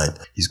 6ix9ine,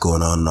 he's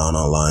going on and on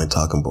online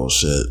talking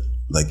bullshit.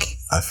 Like,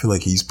 I feel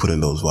like he's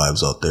putting those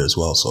vibes out there as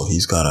well. So he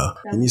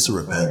needs to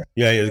repent.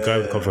 Yeah, the guy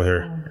with the comfort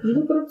hair. You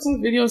can put up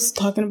some videos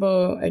talking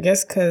about, I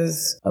guess,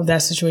 because of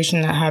that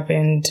situation that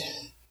happened.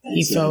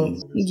 He felt,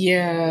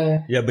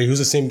 yeah. Yeah, but he was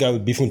the same guy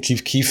with beefing with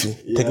Chief Keef,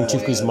 taking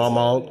Chief Keef's mom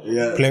out,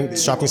 playing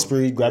shopping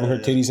spree, grabbing her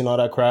titties and all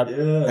that crap.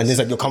 And he's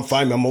like, yo, come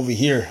find me. I'm over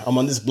here. I'm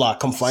on this block.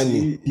 Come find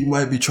me. He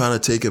might be trying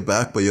to take it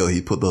back, but yo,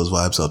 he put those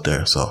vibes out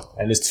there. So.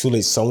 And it's too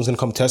late. Someone's going to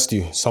come test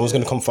you. Someone's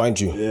going to come find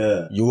you.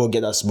 Yeah. You will get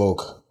that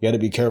smoke. You got to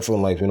be careful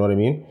in life. You know what I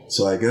mean?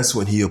 So I guess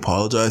when he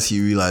apologized, he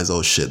realized,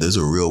 oh shit, there's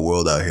a real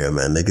world out here,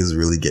 man. Niggas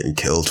really getting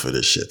killed for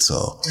this shit.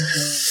 So.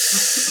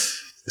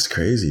 It's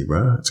crazy,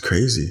 bro. It's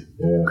crazy.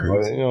 Yeah.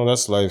 Crazy. But,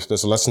 that's life.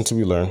 There's a lesson to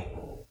be learned.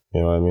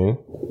 You know what I mean?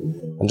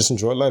 And just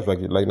enjoy life. Like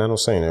Nano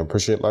was saying,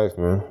 appreciate life,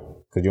 man.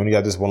 Because you only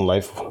got this one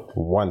life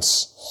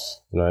once.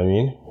 You know what I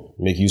mean?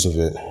 Make use of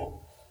it.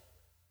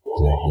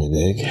 You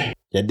dig?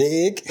 You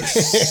dig?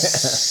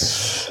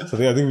 So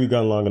I think we've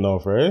gone long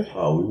enough, right?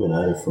 Oh, we've been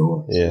at it for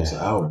what? Yeah. Almost an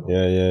hour.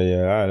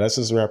 Yeah. All right, let's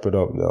just wrap it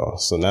up, though.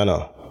 So,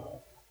 Nano,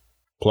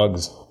 plug.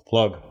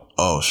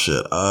 Oh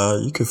shit.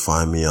 You can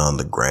find me on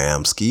the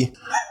Gramski.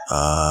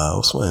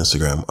 What's my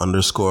Instagram?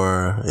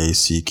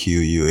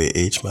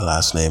 _ACQUAH, my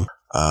last name.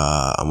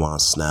 I'm on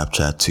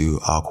Snapchat too,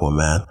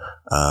 Aquaman.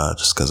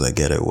 Just cause I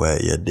get it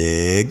wet, you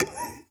dig?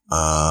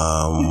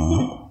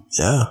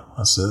 Yeah,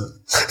 that's it.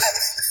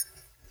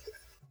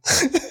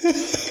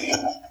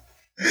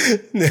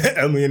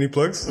 Emily, any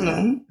plugs?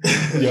 No.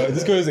 Yo,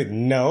 this girl is like,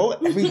 no,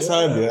 every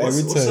time, yo.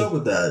 Every time. What's up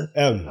with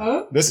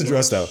that? Let's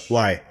address that.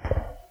 Why?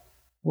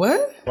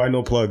 What? Why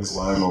no plugs?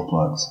 Why no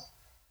plugs?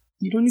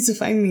 You don't need to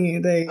find me.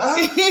 Like,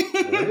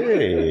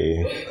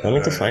 hey, I don't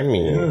need to find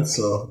me. Yeah,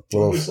 so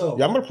I'm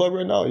gonna plug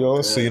right now, yo.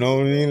 Yeah. So you know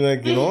what I mean,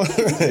 like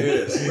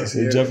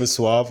Jeff is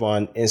Suave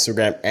on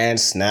Instagram and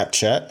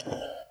Snapchat.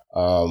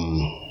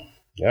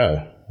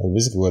 Yeah, that's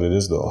basically what it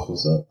is, though.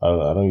 What's up?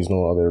 I don't use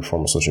no other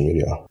form of social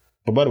media.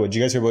 But by the way, did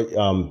you guys hear about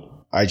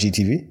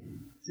IGTV?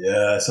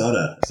 Yeah, I saw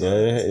that.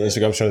 Yeah,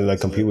 Instagram's trying to like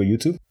compete with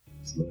YouTube.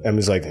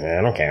 Emmy's like, I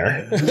don't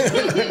care.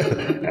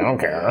 I don't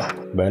care.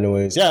 But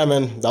anyways, yeah,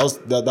 man, that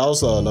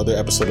was another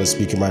episode of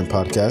Speak Your Mind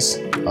podcast.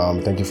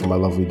 Thank you for my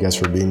lovely guests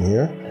for being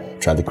here.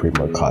 Trying to create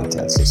more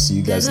content. So see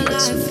you guys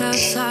next week. All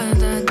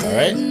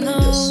right?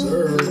 Yes,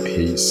 sir.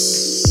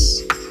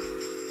 Peace.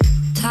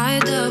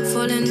 Tied up,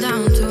 falling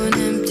down to an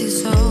empty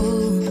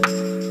soul.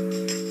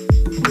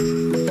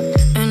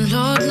 And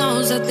Lord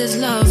knows that this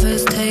love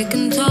has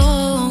taken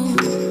toll.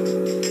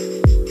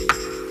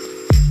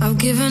 I've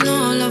given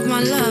all of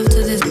my love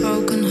to this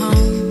broken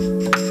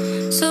home.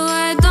 So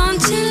why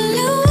don't you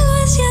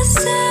lose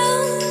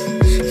yourself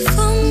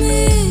for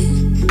me?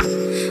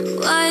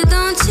 Why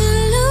don't you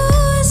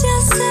lose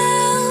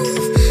yourself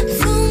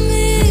for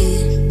me?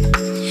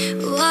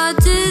 What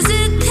is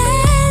it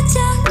that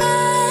your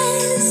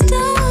eyes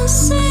don't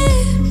see?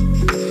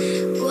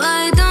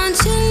 Why don't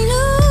you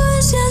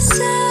lose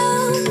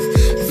yourself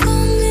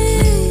for me?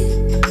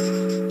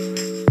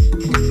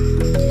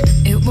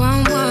 It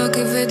won't work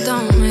if it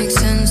don't make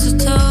sense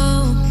at all.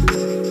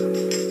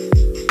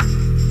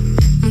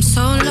 I'm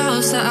so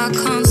lost that I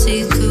can't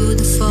see through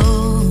the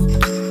fault.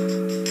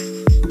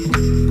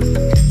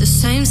 The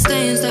same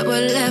stains that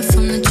were left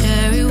from the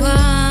cherry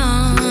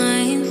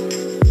wine.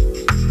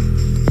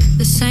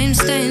 The same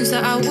stains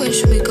that I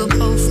wish we could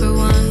both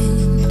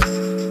rewind.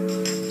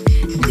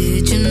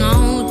 Did you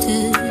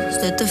notice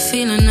that the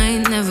feeling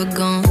ain't never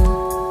gone?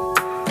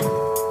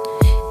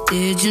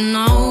 Did you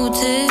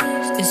notice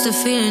it's the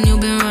feeling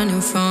you've been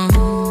running from?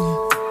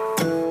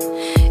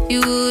 You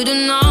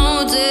wouldn't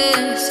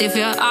notice if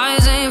your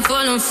eyes ain't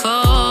falling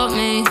for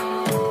me.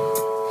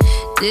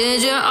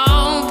 Did you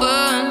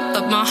open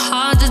up my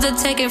heart just to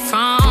take it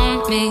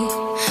from me?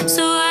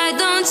 So why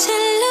don't you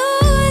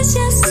lose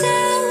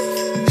yourself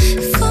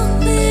for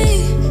me?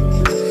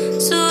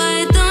 So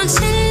why don't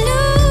you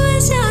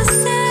lose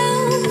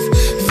yourself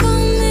for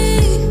me?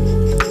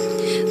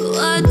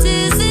 What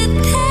is it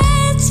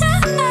that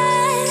your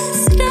eyes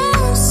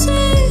don't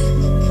see?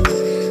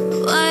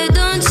 Why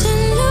don't you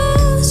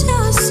lose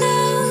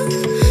yourself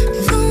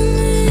for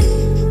me?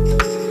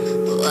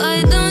 Why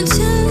don't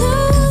you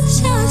lose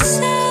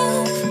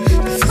yourself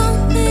for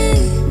me?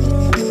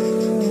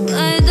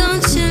 Why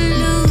don't you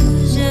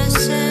lose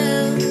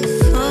yourself?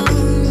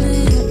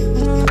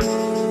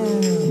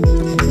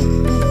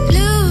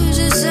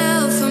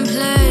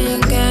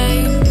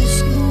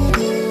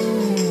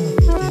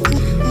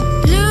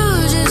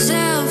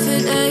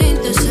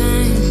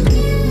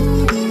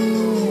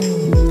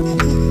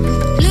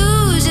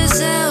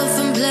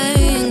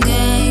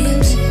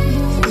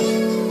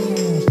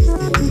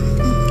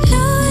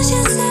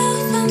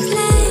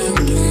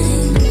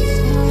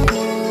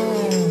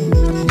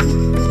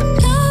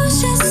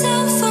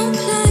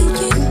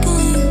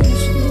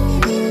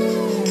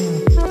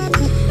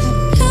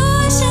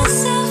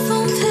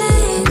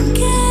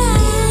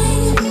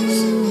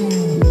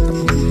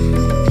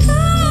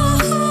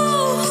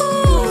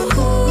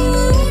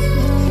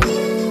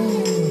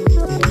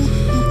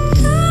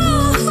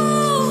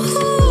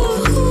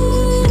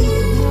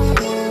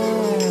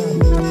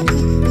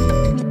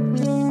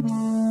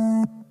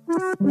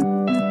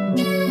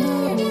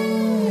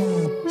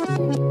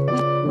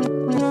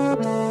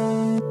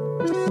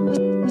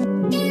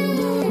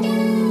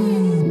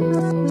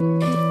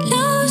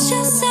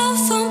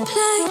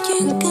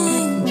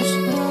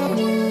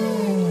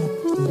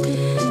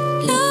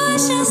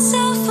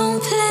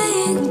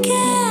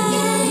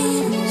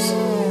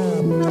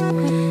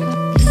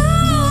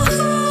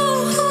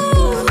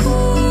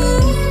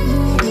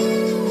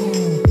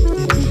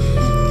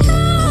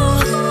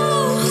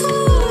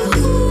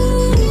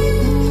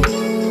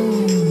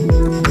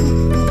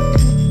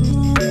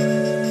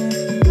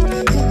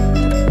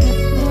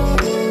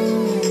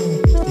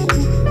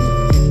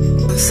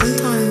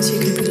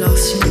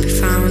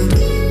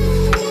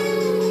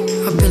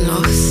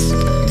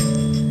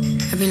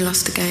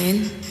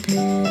 again.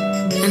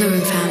 I never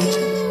been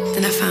found.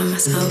 Then I found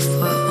myself,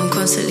 but I'm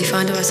constantly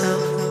finding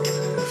myself.